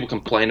 People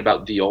complain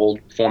about the old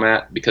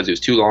format because it was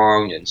too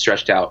long and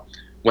stretched out.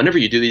 Whenever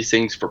you do these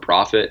things for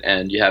profit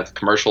and you have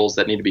commercials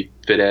that need to be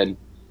fit in,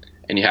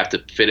 and you have to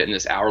fit it in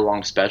this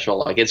hour-long special,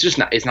 like it's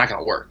not going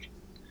to work.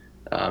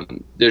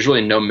 There's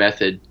really no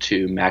method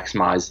to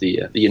maximize the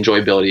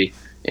enjoyability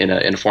in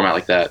a format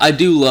like that. I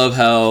do love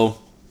how,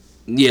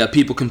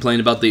 people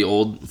complain about the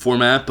old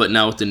format, but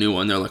now with the new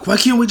one, they're like, why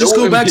can't we just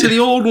go back to the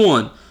old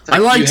one? Like, I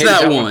liked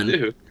that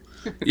one.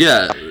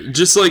 Yeah,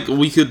 just like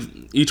we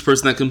could, each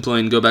person that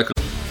complained, go back.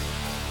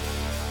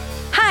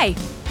 Hi,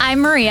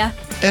 I'm Maria.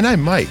 And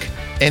I'm Mike.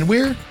 And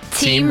we're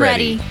Team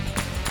Ready.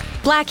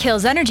 Black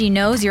Hills Energy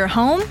knows your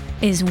home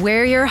is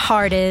where your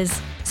heart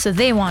is, so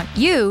they want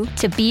you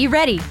to be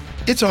ready.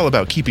 It's all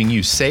about keeping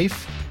you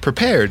safe,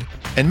 prepared,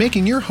 and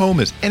making your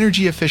home as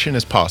energy efficient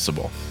as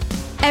possible.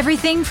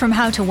 Everything from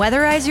how to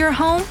weatherize your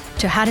home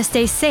to how to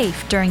stay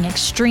safe during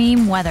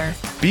extreme weather.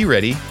 Be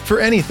ready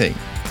for anything.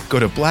 Go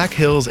to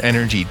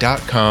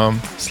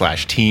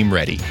blackhillsenergy.com/Team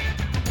Ready.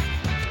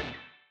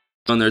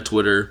 On their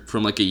Twitter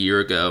from like a year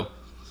ago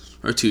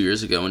or 2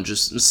 years ago and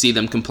just see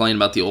them complain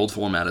about the old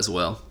format as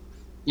well.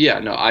 Yeah,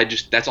 no,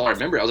 that's all I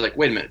remember. I was like,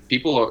 wait a minute,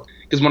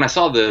 because when I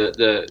saw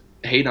the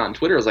hate on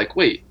Twitter, I was like,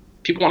 wait,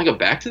 people want to go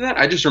back to that?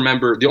 I just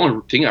remember, the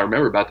only thing I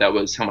remember about that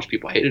was how much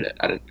people hated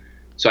it.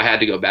 So I had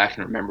to go back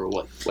and remember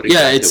what exactly.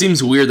 Yeah, it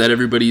seems weird that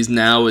everybody's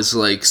now is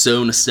like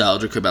so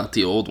nostalgic about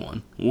the old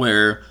one,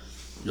 where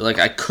you're like,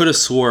 I could have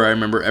swore I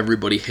remember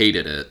everybody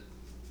hated it.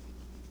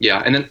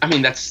 Yeah, and then, I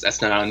mean,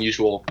 that's not an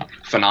unusual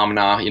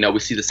phenomena. We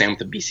see the same with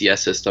the BCS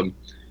system.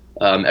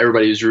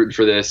 Everybody was rooting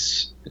for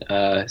this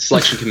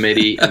selection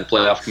committee and the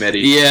playoff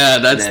committee. Yeah,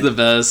 that's the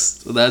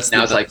best.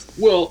 It's like,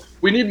 well,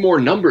 we need more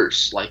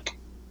numbers. Like,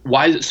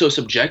 why is it so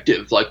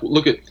subjective? Like,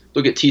 look at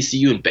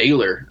TCU and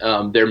Baylor.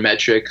 Their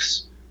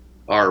metrics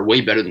are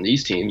way better than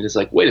these teams. It's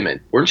like, wait a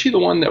minute, weren't you the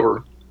one that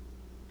were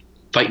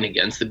fighting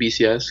against the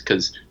BCS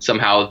because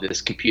somehow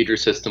this computer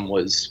system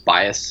was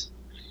biased?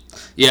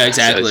 Yeah,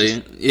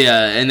 exactly.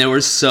 Yeah, and they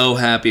were so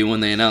happy when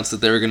they announced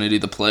that they were going to do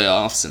the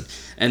playoffs,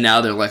 and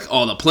now they're like,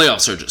 oh, the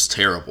playoffs are just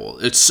terrible.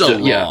 It's so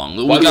long.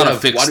 We got to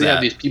fix that. Why do we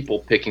have these people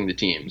picking the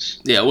teams?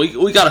 Yeah,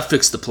 we got to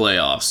fix the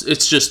playoffs.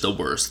 It's just the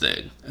worst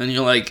thing. And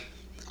you're like,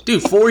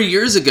 dude, 4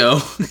 years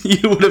ago,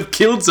 you would have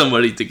killed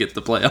somebody to get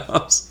the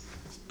playoffs.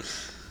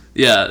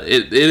 Yeah,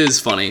 it is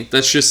funny.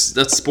 That's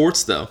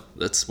sports, though.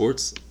 That's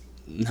sports.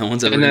 No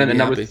one's ever going to be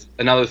happy.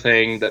 Another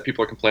thing that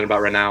people are complaining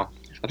about right now,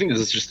 I think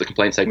this is just the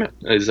complaint segment,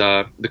 is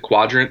the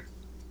quadrant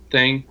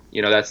thing.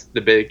 You know, that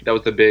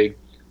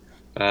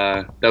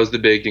was the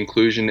big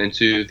inclusion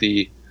into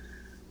the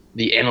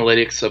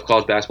analytics of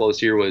college basketball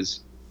this year.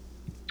 Was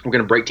we're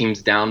going to break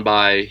teams down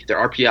by their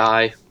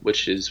RPI,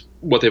 which is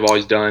what they've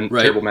always done,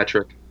 terrible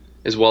metric,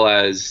 as well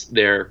as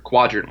their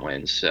quadrant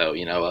wins. So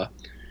this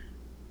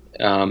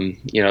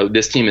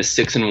team is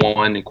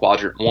 6-1 in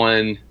quadrant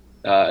 1,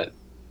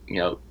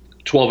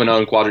 12-0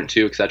 in quadrant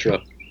 2,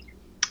 etc.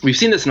 We've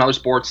seen this in other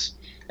sports,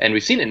 and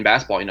we've seen it in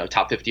basketball.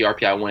 Top 50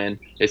 RPI win.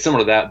 It's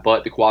similar to that,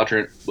 but the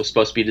quadrant was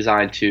supposed to be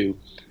designed to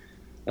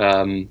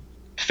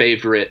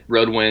favorite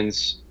road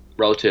wins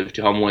relative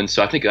to home wins.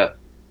 So I think a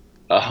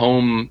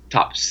home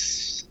top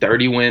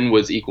 30 win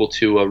was equal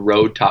to a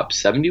road top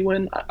 70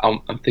 win. I'm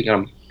thinking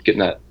I'm getting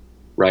that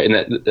right.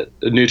 And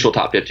the neutral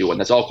top 50 win.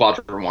 That's all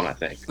quadrant 1, I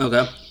think.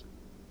 Okay.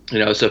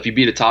 So if you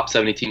beat a top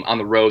 70 team on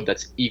the road,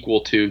 that's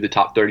equal to the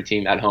top 30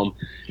 team at home.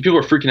 And people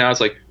are freaking out.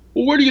 It's like,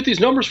 well, where do you get these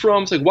numbers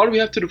from? It's like, why do we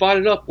have to divide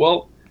it up?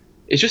 Well,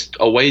 it's just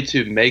a way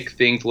to make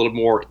things a little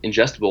more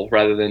ingestible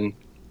rather than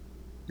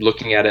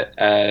looking at it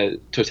as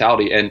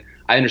totality. And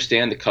I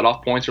understand the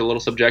cutoff points are a little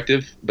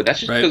subjective, but that's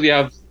just because we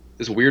have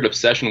this weird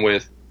obsession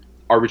with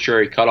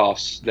arbitrary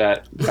cutoffs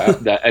that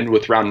end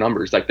with round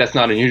numbers. Like, that's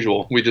not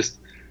unusual.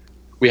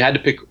 We had to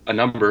pick a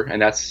number, and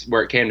that's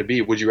where it came to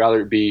be. Would you rather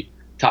it be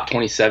top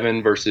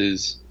 27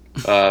 versus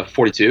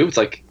 42? It's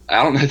like,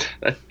 I don't know.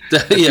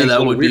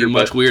 That would be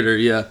much weirder,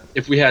 yeah.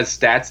 If we had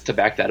stats to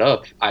back that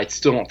up, I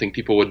still don't think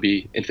people would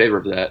be in favor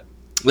of that.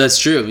 That's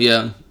true,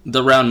 yeah.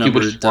 The round number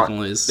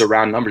definitely is. The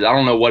round numbers. I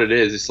don't know what it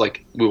is. It's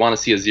like we want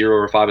to see a 0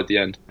 or a 5 at the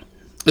end.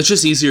 It's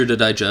just easier to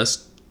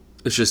digest.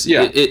 It's just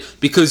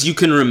because you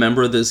can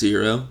remember the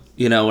 0.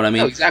 You know what I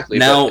mean? No, exactly.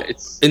 Now,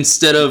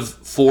 instead of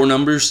 4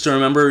 numbers to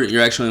remember,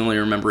 you're actually only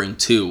remembering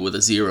 2 with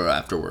a 0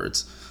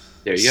 afterwards.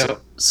 There you go.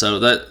 So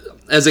that,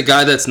 as a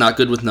guy that's not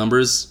good with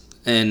numbers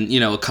and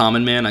a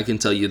common man, I can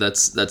tell you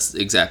that's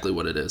exactly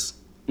what it is.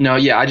 No,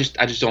 yeah, I just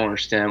don't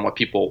understand why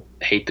people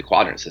hate the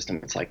quadrant system.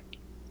 It's like,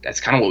 that's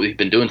kind of what we've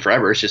been doing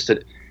forever. It's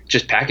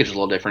just packaged a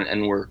little different,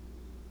 and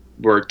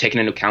we're taking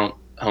into account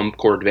home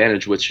court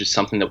advantage, which is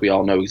something that we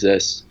all know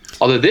exists.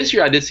 Although this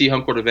year I did see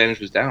home court advantage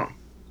was down,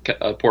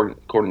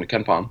 according to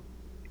KenPom.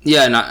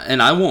 Yeah,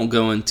 and I won't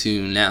go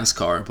into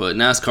NASCAR, but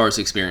NASCAR's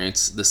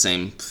experienced the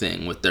same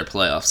thing with their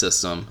playoff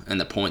system and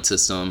the point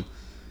system.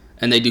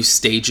 And they do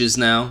stages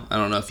now. I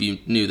don't know if you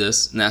knew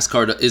this.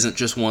 NASCAR isn't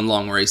just one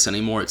long race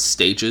anymore. It's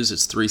stages.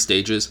 It's 3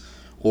 stages.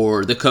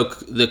 Or the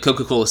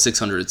Coca-Cola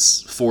 600,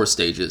 it's 4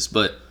 stages.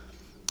 But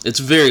it's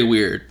very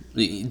weird.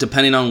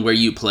 Depending on where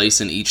you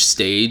place in each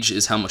stage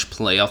is how much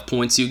playoff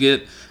points you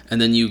get. And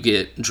then you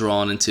get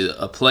drawn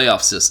into a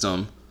playoff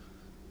system.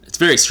 It's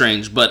very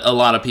strange, but a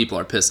lot of people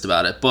are pissed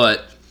about it.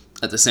 But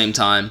at the same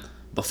time,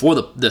 before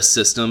this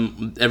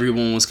system,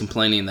 everyone was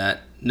complaining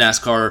that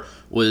NASCAR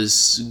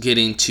was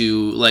getting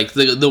to, like,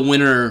 the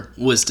winner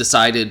was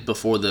decided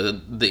before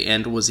the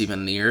end was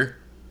even near.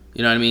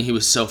 You know what I mean? He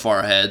was so far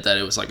ahead that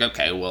it was like,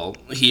 okay, well,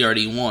 he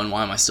already won.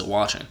 Why am I still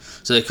watching?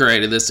 So they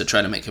created this to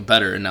try to make it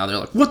better, and now they're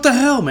like, what the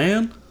hell,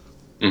 man?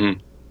 Mm-hmm.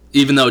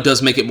 Even though it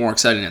does make it more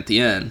exciting at the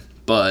end.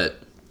 But,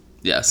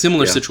 yeah,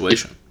 similar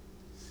situation.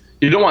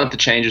 You don't want the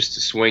changes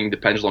to swing the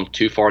pendulum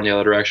too far in the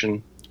other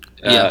direction.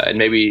 And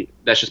maybe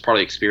that's just part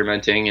of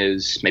experimenting,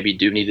 is maybe you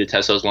do need to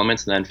test those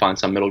limits and then find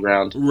some middle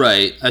ground.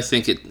 Right. I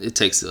think it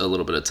takes a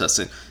little bit of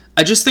testing.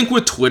 I just think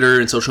with Twitter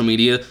and social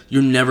media,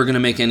 you're never going to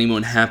make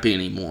anyone happy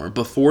anymore.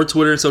 Before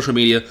Twitter and social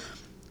media,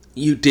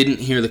 you didn't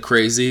hear the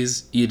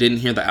crazies. You didn't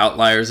hear the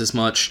outliers as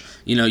much.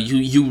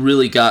 You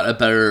really got a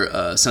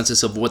better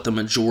census of what the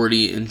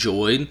majority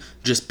enjoyed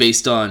just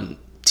based on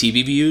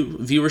TV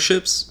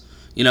viewerships.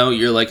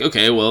 You're like,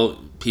 okay, well,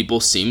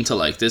 people seem to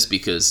like this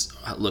because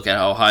look at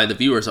how high the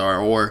viewers are,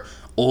 or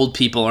old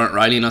people aren't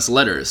writing us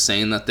letters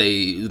saying that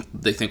they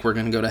think we're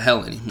going to go to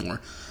hell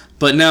anymore.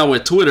 But now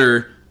with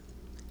Twitter,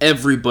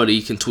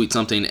 everybody can tweet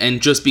something,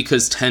 and just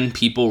because 10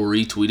 people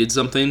retweeted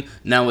something,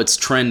 now it's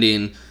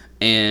trending,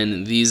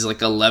 and these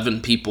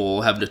 11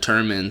 people have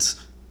determined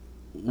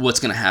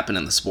what's going to happen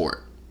in the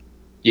sport.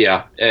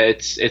 Yeah,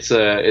 it's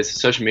a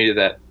social media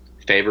that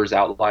favors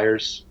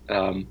outliers.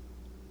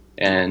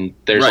 And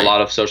there's a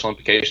lot of social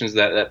implications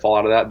that fall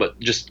out of that. But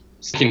just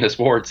sticking to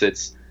sports,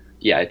 it's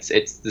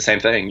the same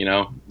thing.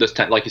 Those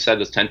 10, like you said,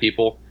 those 10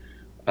 people.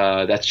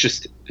 That's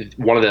just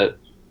one of the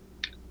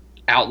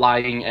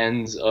outlying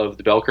ends of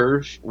the bell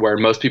curve, where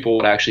most people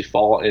would actually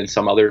fall in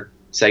some other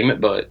segment.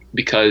 But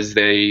because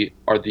they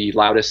are the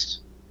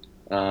loudest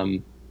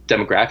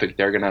demographic,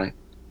 they're gonna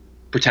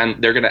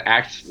pretend they're gonna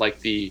act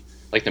like the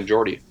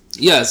majority.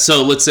 Yeah,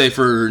 so let's say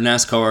for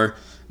NASCAR,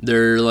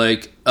 they're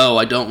like, oh,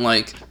 I don't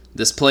like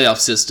this playoff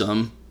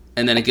system,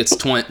 and then it gets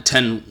 10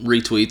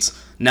 retweets.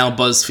 Now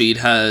BuzzFeed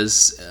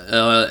has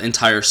an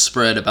entire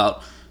spread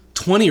about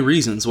 20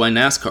 reasons why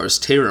NASCAR is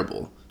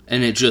terrible,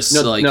 and it just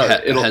has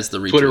the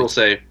retweets. Twitter will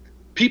say,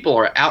 people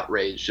are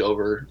outraged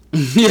over...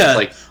 Yeah,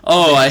 like,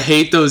 oh, I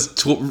hate those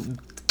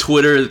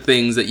Twitter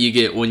things that you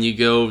get when you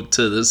go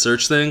to the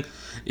search thing.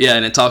 Yeah,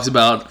 and it talks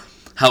about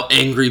how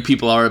angry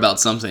people are about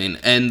something,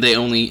 and they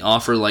only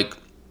offer like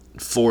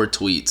 4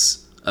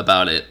 tweets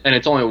about it. And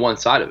it's only one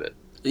side of it.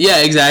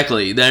 Yeah,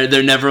 exactly.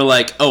 They're never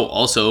like, oh,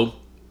 also,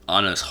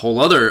 on a whole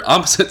other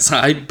opposite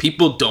side,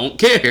 people don't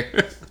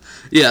care.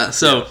 Yeah,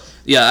 so,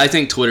 yeah, I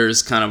think Twitter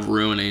is kind of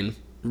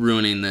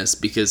ruining this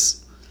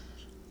because,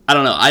 I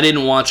don't know, I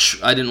didn't watch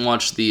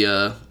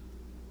the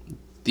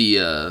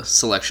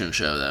selection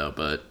show, though,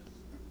 but...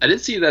 I did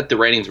see that the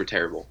ratings were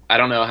terrible. I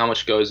don't know how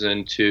much goes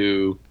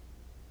into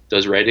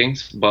those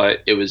ratings, but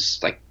it was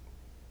like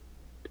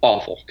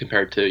awful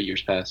compared to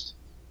years past.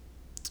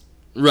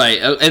 Right,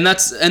 and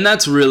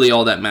that's really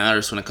all that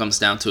matters when it comes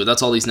down to it.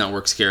 That's all these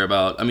networks care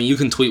about. I mean, you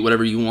can tweet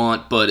whatever you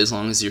want, but as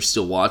long as you're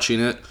still watching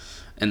it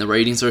and the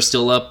ratings are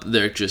still up,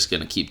 they're just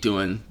going to keep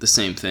doing the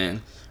same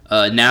thing.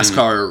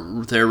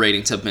 NASCAR, their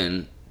ratings have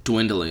been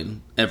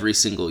dwindling every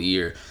single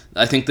year.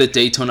 I think the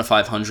Daytona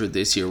 500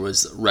 this year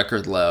was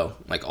record low,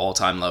 like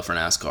all-time low for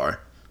NASCAR.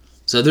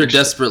 So they're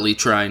desperately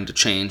trying to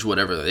change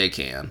whatever they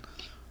can.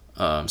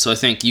 So I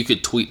think you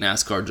could tweet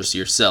NASCAR just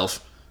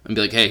yourself and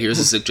be like, hey, here's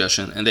a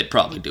suggestion, and they'd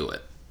probably do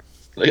it.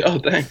 Like, oh,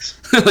 thanks.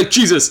 Like,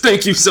 Jesus,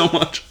 thank you so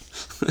much.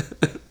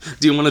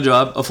 Do you want a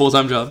job, a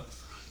full-time job?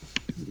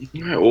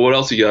 All right, well, what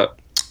else you got?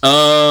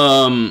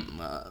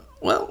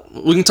 Well,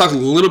 we can talk a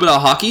little bit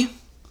about hockey.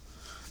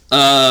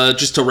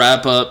 Just to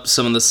wrap up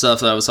some of the stuff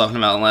that I was talking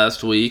about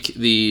last week,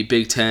 the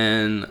Big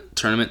Ten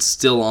tournament's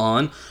still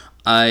on.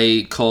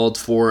 I called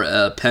for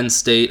a Penn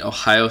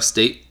State-Ohio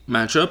State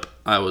matchup.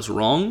 I was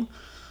wrong,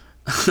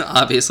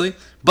 obviously.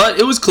 But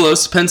it was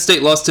close. Penn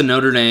State lost to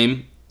Notre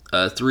Dame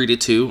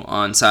 3-2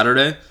 on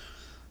Saturday.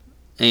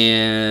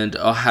 And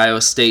Ohio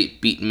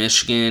State beat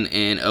Michigan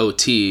in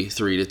OT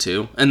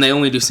 3-2. And they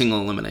only do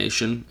single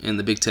elimination in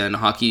the Big Ten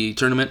hockey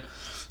tournament.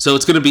 So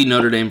it's going to be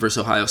Notre Dame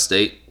versus Ohio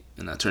State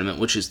in that tournament,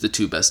 which is the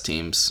 2 best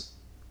teams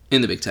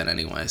in the Big Ten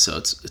anyway. So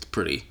it's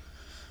pretty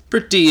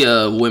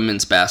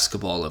women's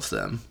basketball of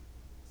them.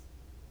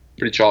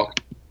 Pretty chalk.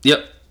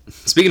 Yep.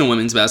 Speaking of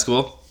women's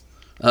basketball,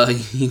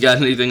 you got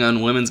anything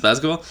on women's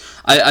basketball?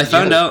 I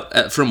found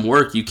out from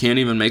work you can't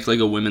even make like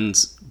a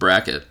women's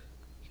bracket.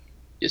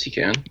 Yes, you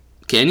can.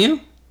 Can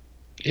you?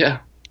 Yeah.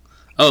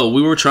 Oh,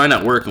 we were trying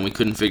at work and we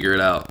couldn't figure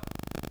it out.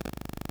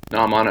 No,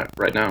 I'm on it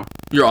right now.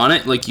 You're on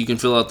it? Like you can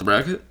fill out the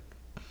bracket?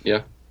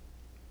 Yeah.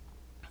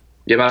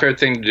 Yeah, my favorite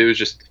thing to do is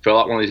just fill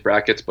out one of these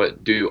brackets,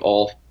 but do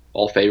all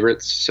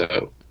favorites.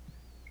 So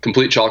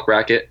complete chalk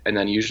bracket, and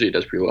then usually it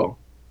does pretty well.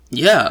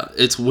 Yeah,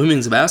 it's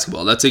women's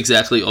basketball. That's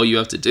exactly all you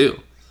have to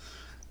do.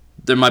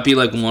 There might be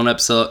like one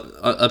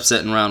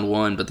upset in round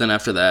 1, but then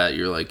after that,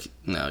 you're like,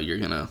 no, you're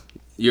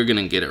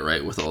gonna get it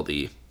right with all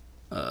the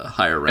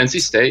higher ranks.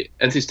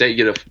 NC State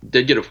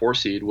did get a 4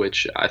 seed,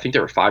 which I think they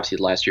were 5 seed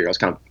last year. I was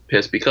kind of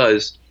pissed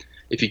because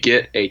if you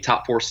get a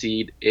top 4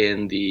 seed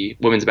in the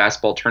women's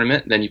basketball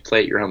tournament, then you play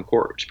at your home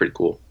court, which is pretty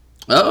cool.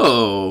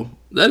 Oh,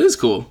 that is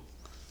cool.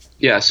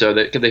 Yeah, so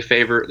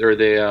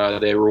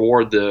they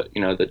reward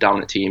the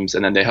dominant teams,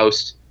 and then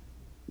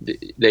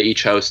they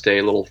each host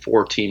a little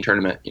 4-team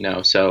tournament.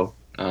 So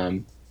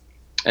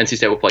NC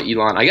State will play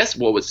Elon. I guess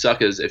what would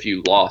suck is if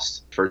you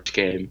lost first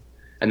game,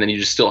 and then you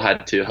just still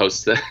had to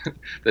host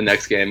the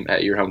next game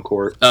at your home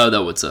court. Oh,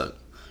 that would suck.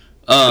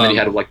 And then you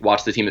had to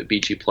watch the team that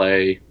beat you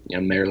play,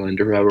 Maryland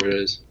or whoever it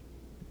is.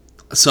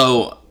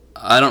 So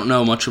I don't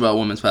know much about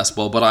women's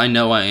basketball, but I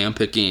know I am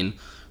picking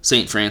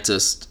St.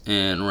 Francis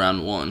in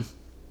round 1.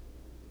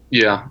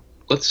 Yeah,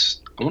 I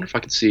wonder if I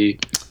could see.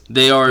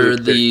 They are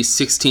the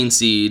 16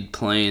 seed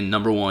playing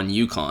number 1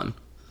 UConn.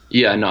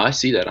 Yeah, no, I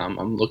see that.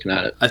 I'm looking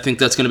at it. I think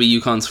that's going to be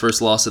UConn's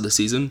first loss of the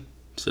season.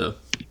 So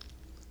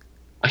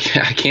I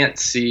can't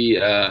see.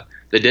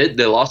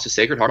 They lost to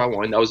Sacred Heart. I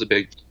won. That was a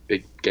big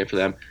game for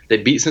them. They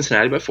beat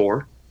Cincinnati by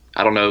 4.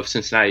 I don't know if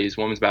Cincinnati's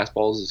women's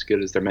basketball is as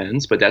good as their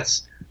men's, but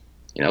that's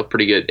a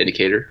pretty good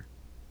indicator.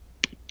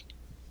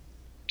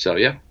 So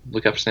yeah,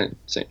 look out for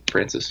St.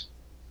 Francis.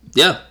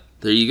 Yeah,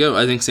 there you go.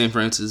 I think St.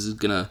 Francis is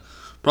gonna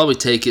probably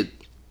take it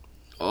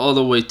all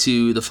the way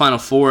to the Final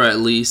Four at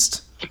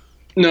least.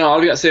 No,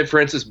 I've got St.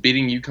 Francis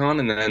beating UConn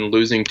and then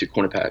losing to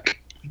Quinnipiac.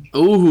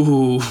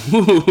 Ooh,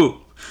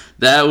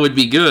 that would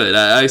be good.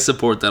 I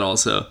support that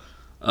also.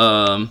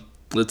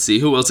 Let's see,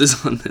 who else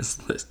is on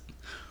this list?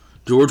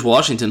 George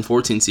Washington,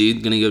 14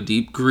 seed, going to go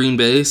deep. Green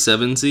Bay,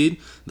 7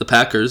 seed. The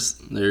Packers,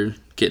 they're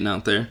getting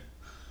out there.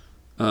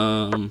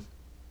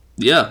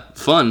 Yeah,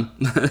 fun.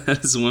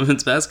 That's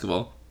women's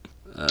basketball.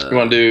 You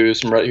want to do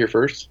some right here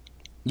first?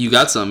 You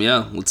got some,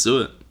 yeah. Let's do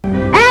it.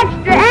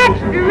 Extra,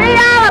 extra, read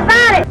all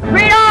about it.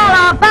 Read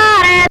all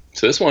about it.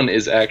 So this one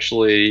is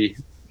actually,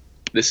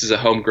 this is a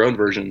homegrown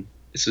version.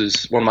 This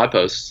is one of my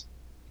posts.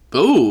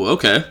 Oh,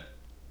 okay.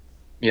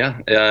 Yeah,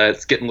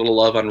 it's getting a little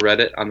love on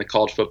Reddit, on the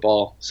college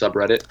football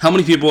subreddit. How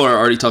many people are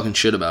already talking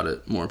shit about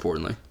it, more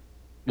importantly?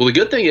 Well, the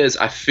good thing is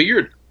I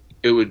figured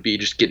it would be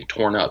just getting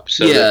torn up.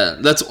 So yeah,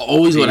 that's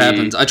always what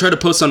happens. I try to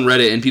post on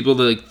Reddit, and people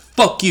are like,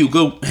 fuck you,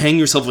 go hang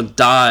yourself and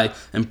die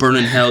and burn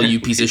in hell, you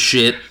piece of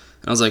shit.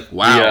 And I was like,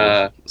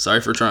 wow,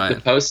 sorry for trying.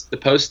 The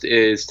post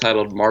is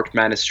titled March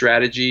Madness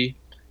Strategy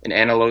and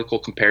Analytical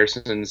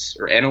Comparisons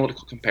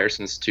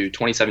to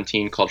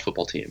 2017 college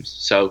football teams.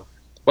 So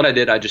what I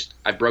did,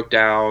 I broke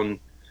down,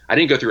 I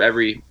didn't go through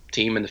every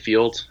team in the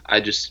field. I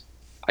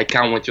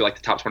kind of went through like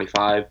the top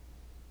 25,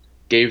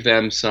 gave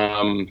them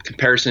some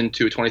comparison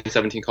to a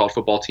 2017 college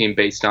football team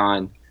based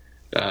on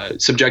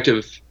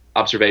subjective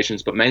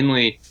observations, but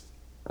mainly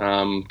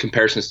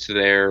comparisons to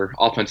their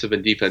offensive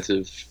and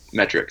defensive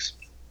metrics.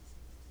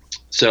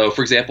 So,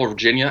 for example,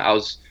 Virginia,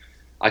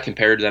 I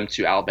compared them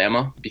to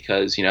Alabama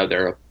because,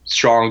 they're a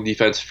strong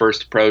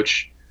defense-first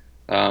approach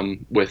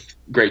with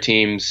great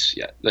teams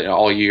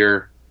all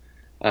year.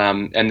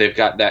 And they've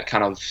got that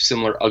kind of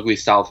similar ugly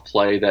style of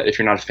play that if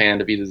you're not a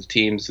fan of either of the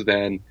teams,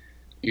 then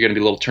you're going to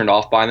be a little turned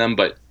off by them,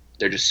 but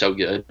they're just so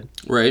good.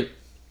 Right.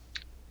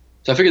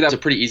 So I figured that's a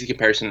pretty easy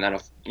comparison.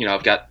 And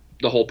I've got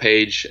the whole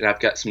page and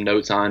I've got some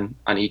notes on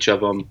each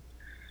of them.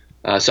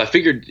 So I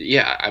figured,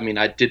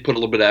 I did put a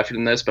little bit of effort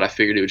in this, but I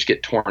figured it would just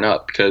get torn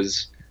up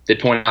because they'd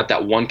point out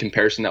that one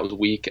comparison that was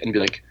weak and be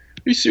like,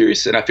 are you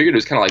serious? And I figured it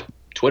was kind of like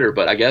Twitter,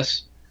 but I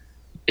guess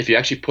if you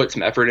actually put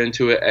some effort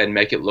into it and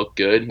make it look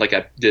good, like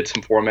I did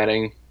some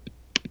formatting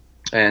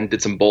and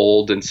did some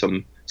bold and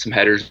some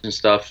headers and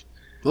stuff,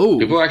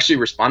 people actually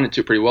responded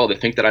to it pretty well. They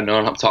think that I know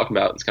what I'm talking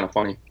about. It's kind of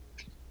funny.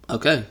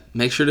 Okay.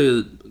 Make sure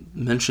to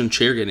mention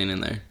chairgating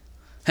in there.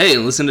 Hey,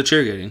 listen to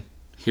chairgating.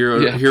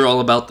 Hear all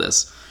about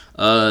this.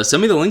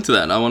 Send me the link to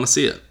that. I want to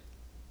see it.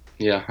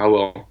 Yeah, I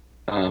will.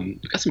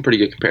 Got some pretty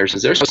good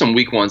comparisons. There's some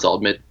weak ones, I'll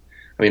admit.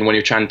 I mean, when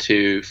you're trying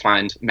to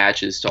find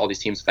matches to all these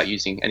teams without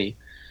using any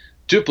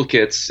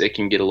duplicates, it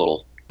can get a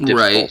little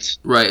difficult.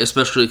 Right.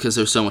 Especially because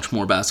there's so much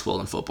more basketball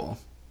than football.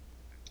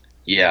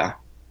 Yeah.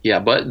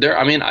 But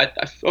I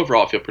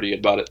overall feel pretty good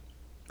about it.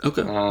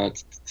 Okay.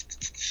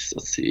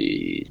 Let's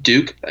see.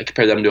 Duke, I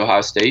compared them to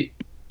Ohio State.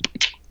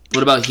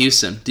 What about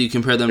Houston? Do you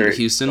compare them to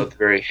Houston? Both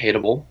very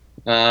hateable.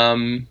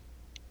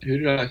 Who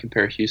did I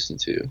compare Houston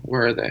to?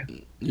 Where are they?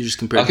 You just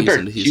compared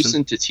Houston to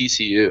Houston? Houston to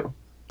TCU.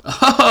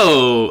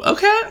 Oh,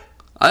 okay.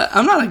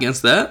 I'm not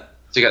against that.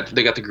 So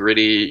they got the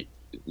gritty,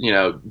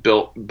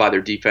 built by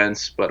their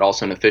defense, but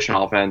also an efficient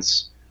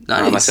offense.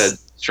 Nice. I said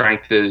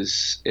strength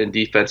is in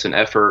defense and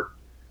effort,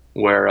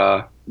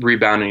 where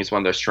rebounding is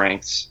one of their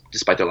strengths,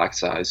 despite their lack of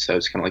size. So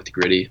it's kind of like the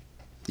gritty.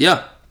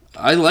 Yeah,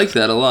 I like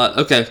that a lot.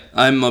 Okay,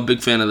 I'm a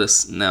big fan of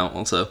this now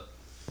also.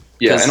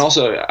 Yeah, and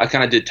also I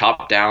kind of did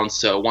top down,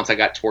 so once I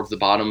got towards the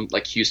bottom,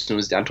 like Houston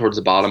was down towards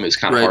the bottom, it was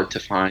kind of hard to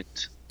find.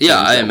 Yeah,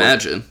 I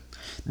imagine.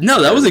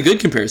 No, that was a good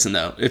comparison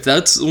though. If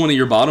that's one of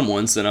your bottom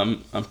ones, then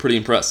I'm pretty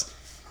impressed.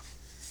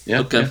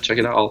 Yeah, okay. Yeah, check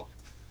it out.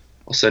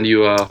 I'll send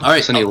you a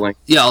link.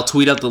 Yeah, I'll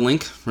tweet out the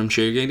link from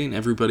Chairgating.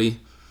 Everybody,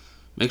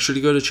 make sure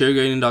to go to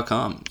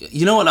chairgating.com.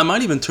 You know what? I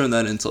might even turn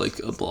that into like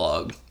a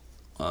blog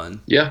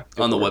on the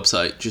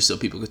website just so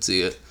people could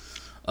see it.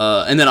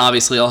 And then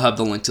obviously I'll have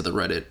the link to the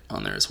Reddit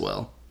on there as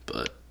well.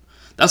 But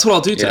that's what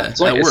I'll do today at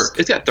work.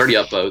 It's got 30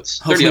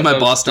 upvotes. Hopefully my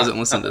boss doesn't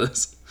listen to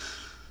this.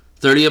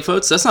 30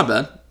 upvotes? That's not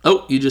bad.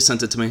 Oh, you just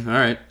sent it to me. All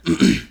right.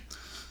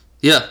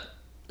 Yeah.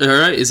 All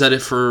right. Is that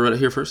it for Reddit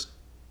Here First?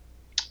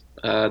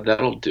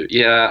 That'll do.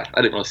 Yeah,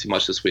 I didn't really see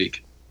much this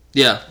week.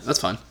 Yeah, that's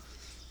fine.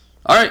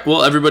 All right.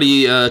 Well,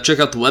 everybody check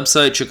out the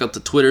website, check out the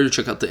Twitter,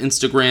 check out the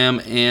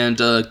Instagram, and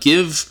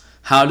give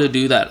How to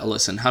Do That a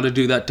listen.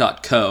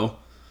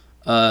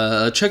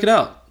 howtodothat.co. Check it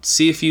out.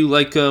 See if you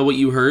like what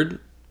you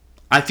heard.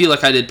 I feel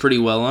like I did pretty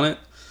well on it.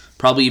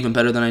 Probably even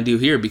better than I do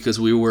here because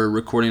we were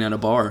recording at a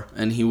bar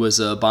and he was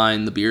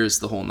buying the beers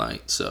the whole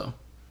night. So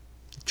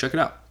check it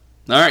out.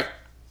 All right.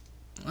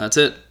 That's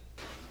it.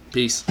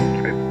 Peace.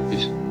 Okay,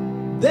 peace.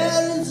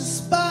 There is a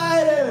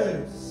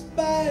spider.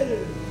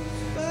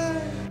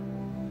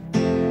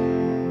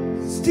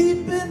 It's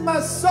deep in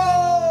my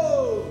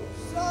soul.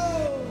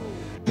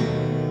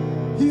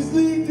 He's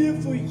lived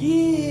here for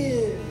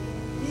years.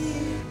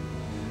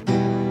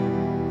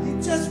 He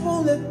just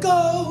won't let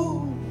go.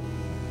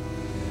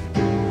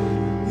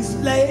 He's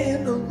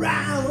laying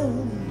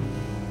around.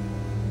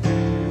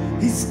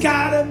 He's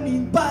got a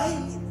mean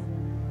bite.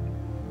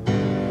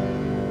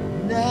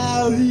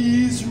 Now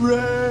he's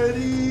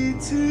ready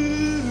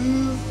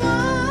to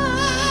fight.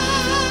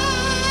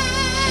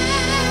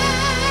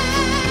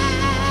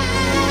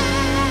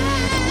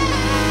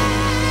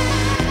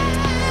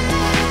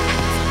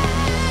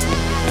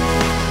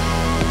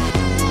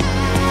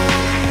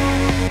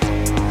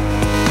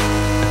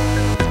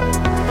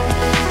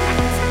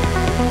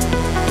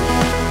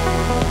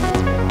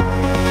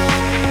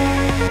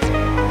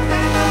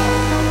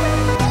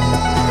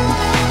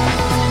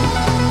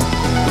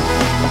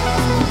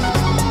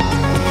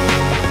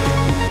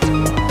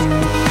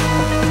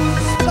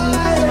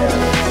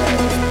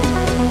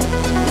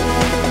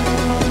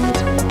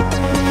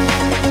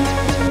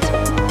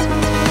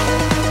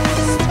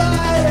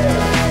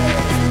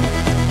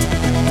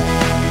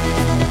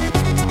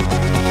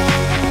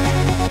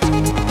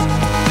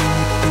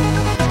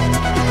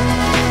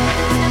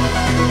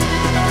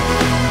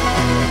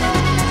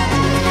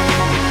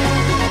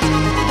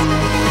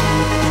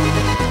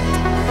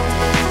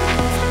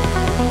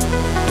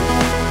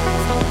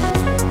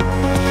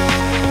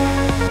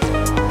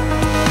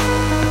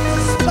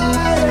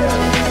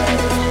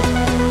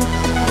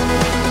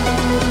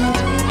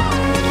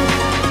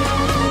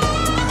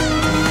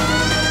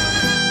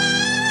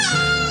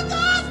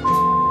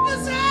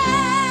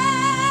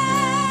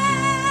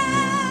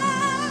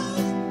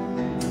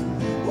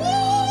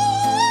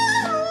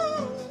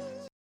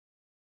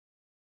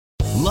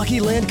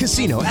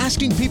 Casino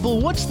asking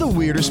people what's the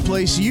weirdest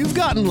place you've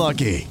gotten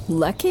lucky?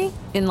 Lucky?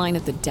 In line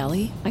at the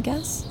deli, I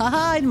guess?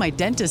 Aha, in my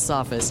dentist's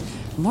office.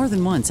 More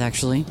than once,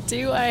 actually.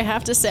 Do I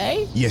have to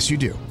say? Yes, you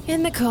do.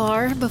 In the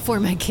car before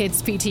my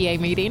kids' PTA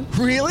meeting.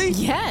 Really?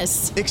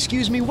 Yes.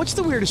 Excuse me, what's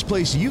the weirdest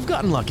place you've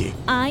gotten lucky?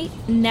 I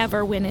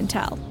never win and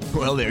tell.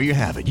 Well, there you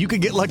have it. You can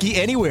get lucky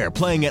anywhere,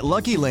 playing at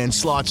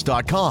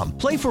LuckyLandSlots.com.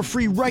 Play for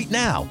free right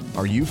now.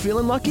 Are you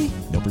feeling lucky?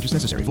 No purchase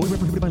necessary. Void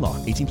where prohibited by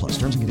law. 18+.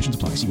 Terms and conditions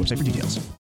apply. See website for details.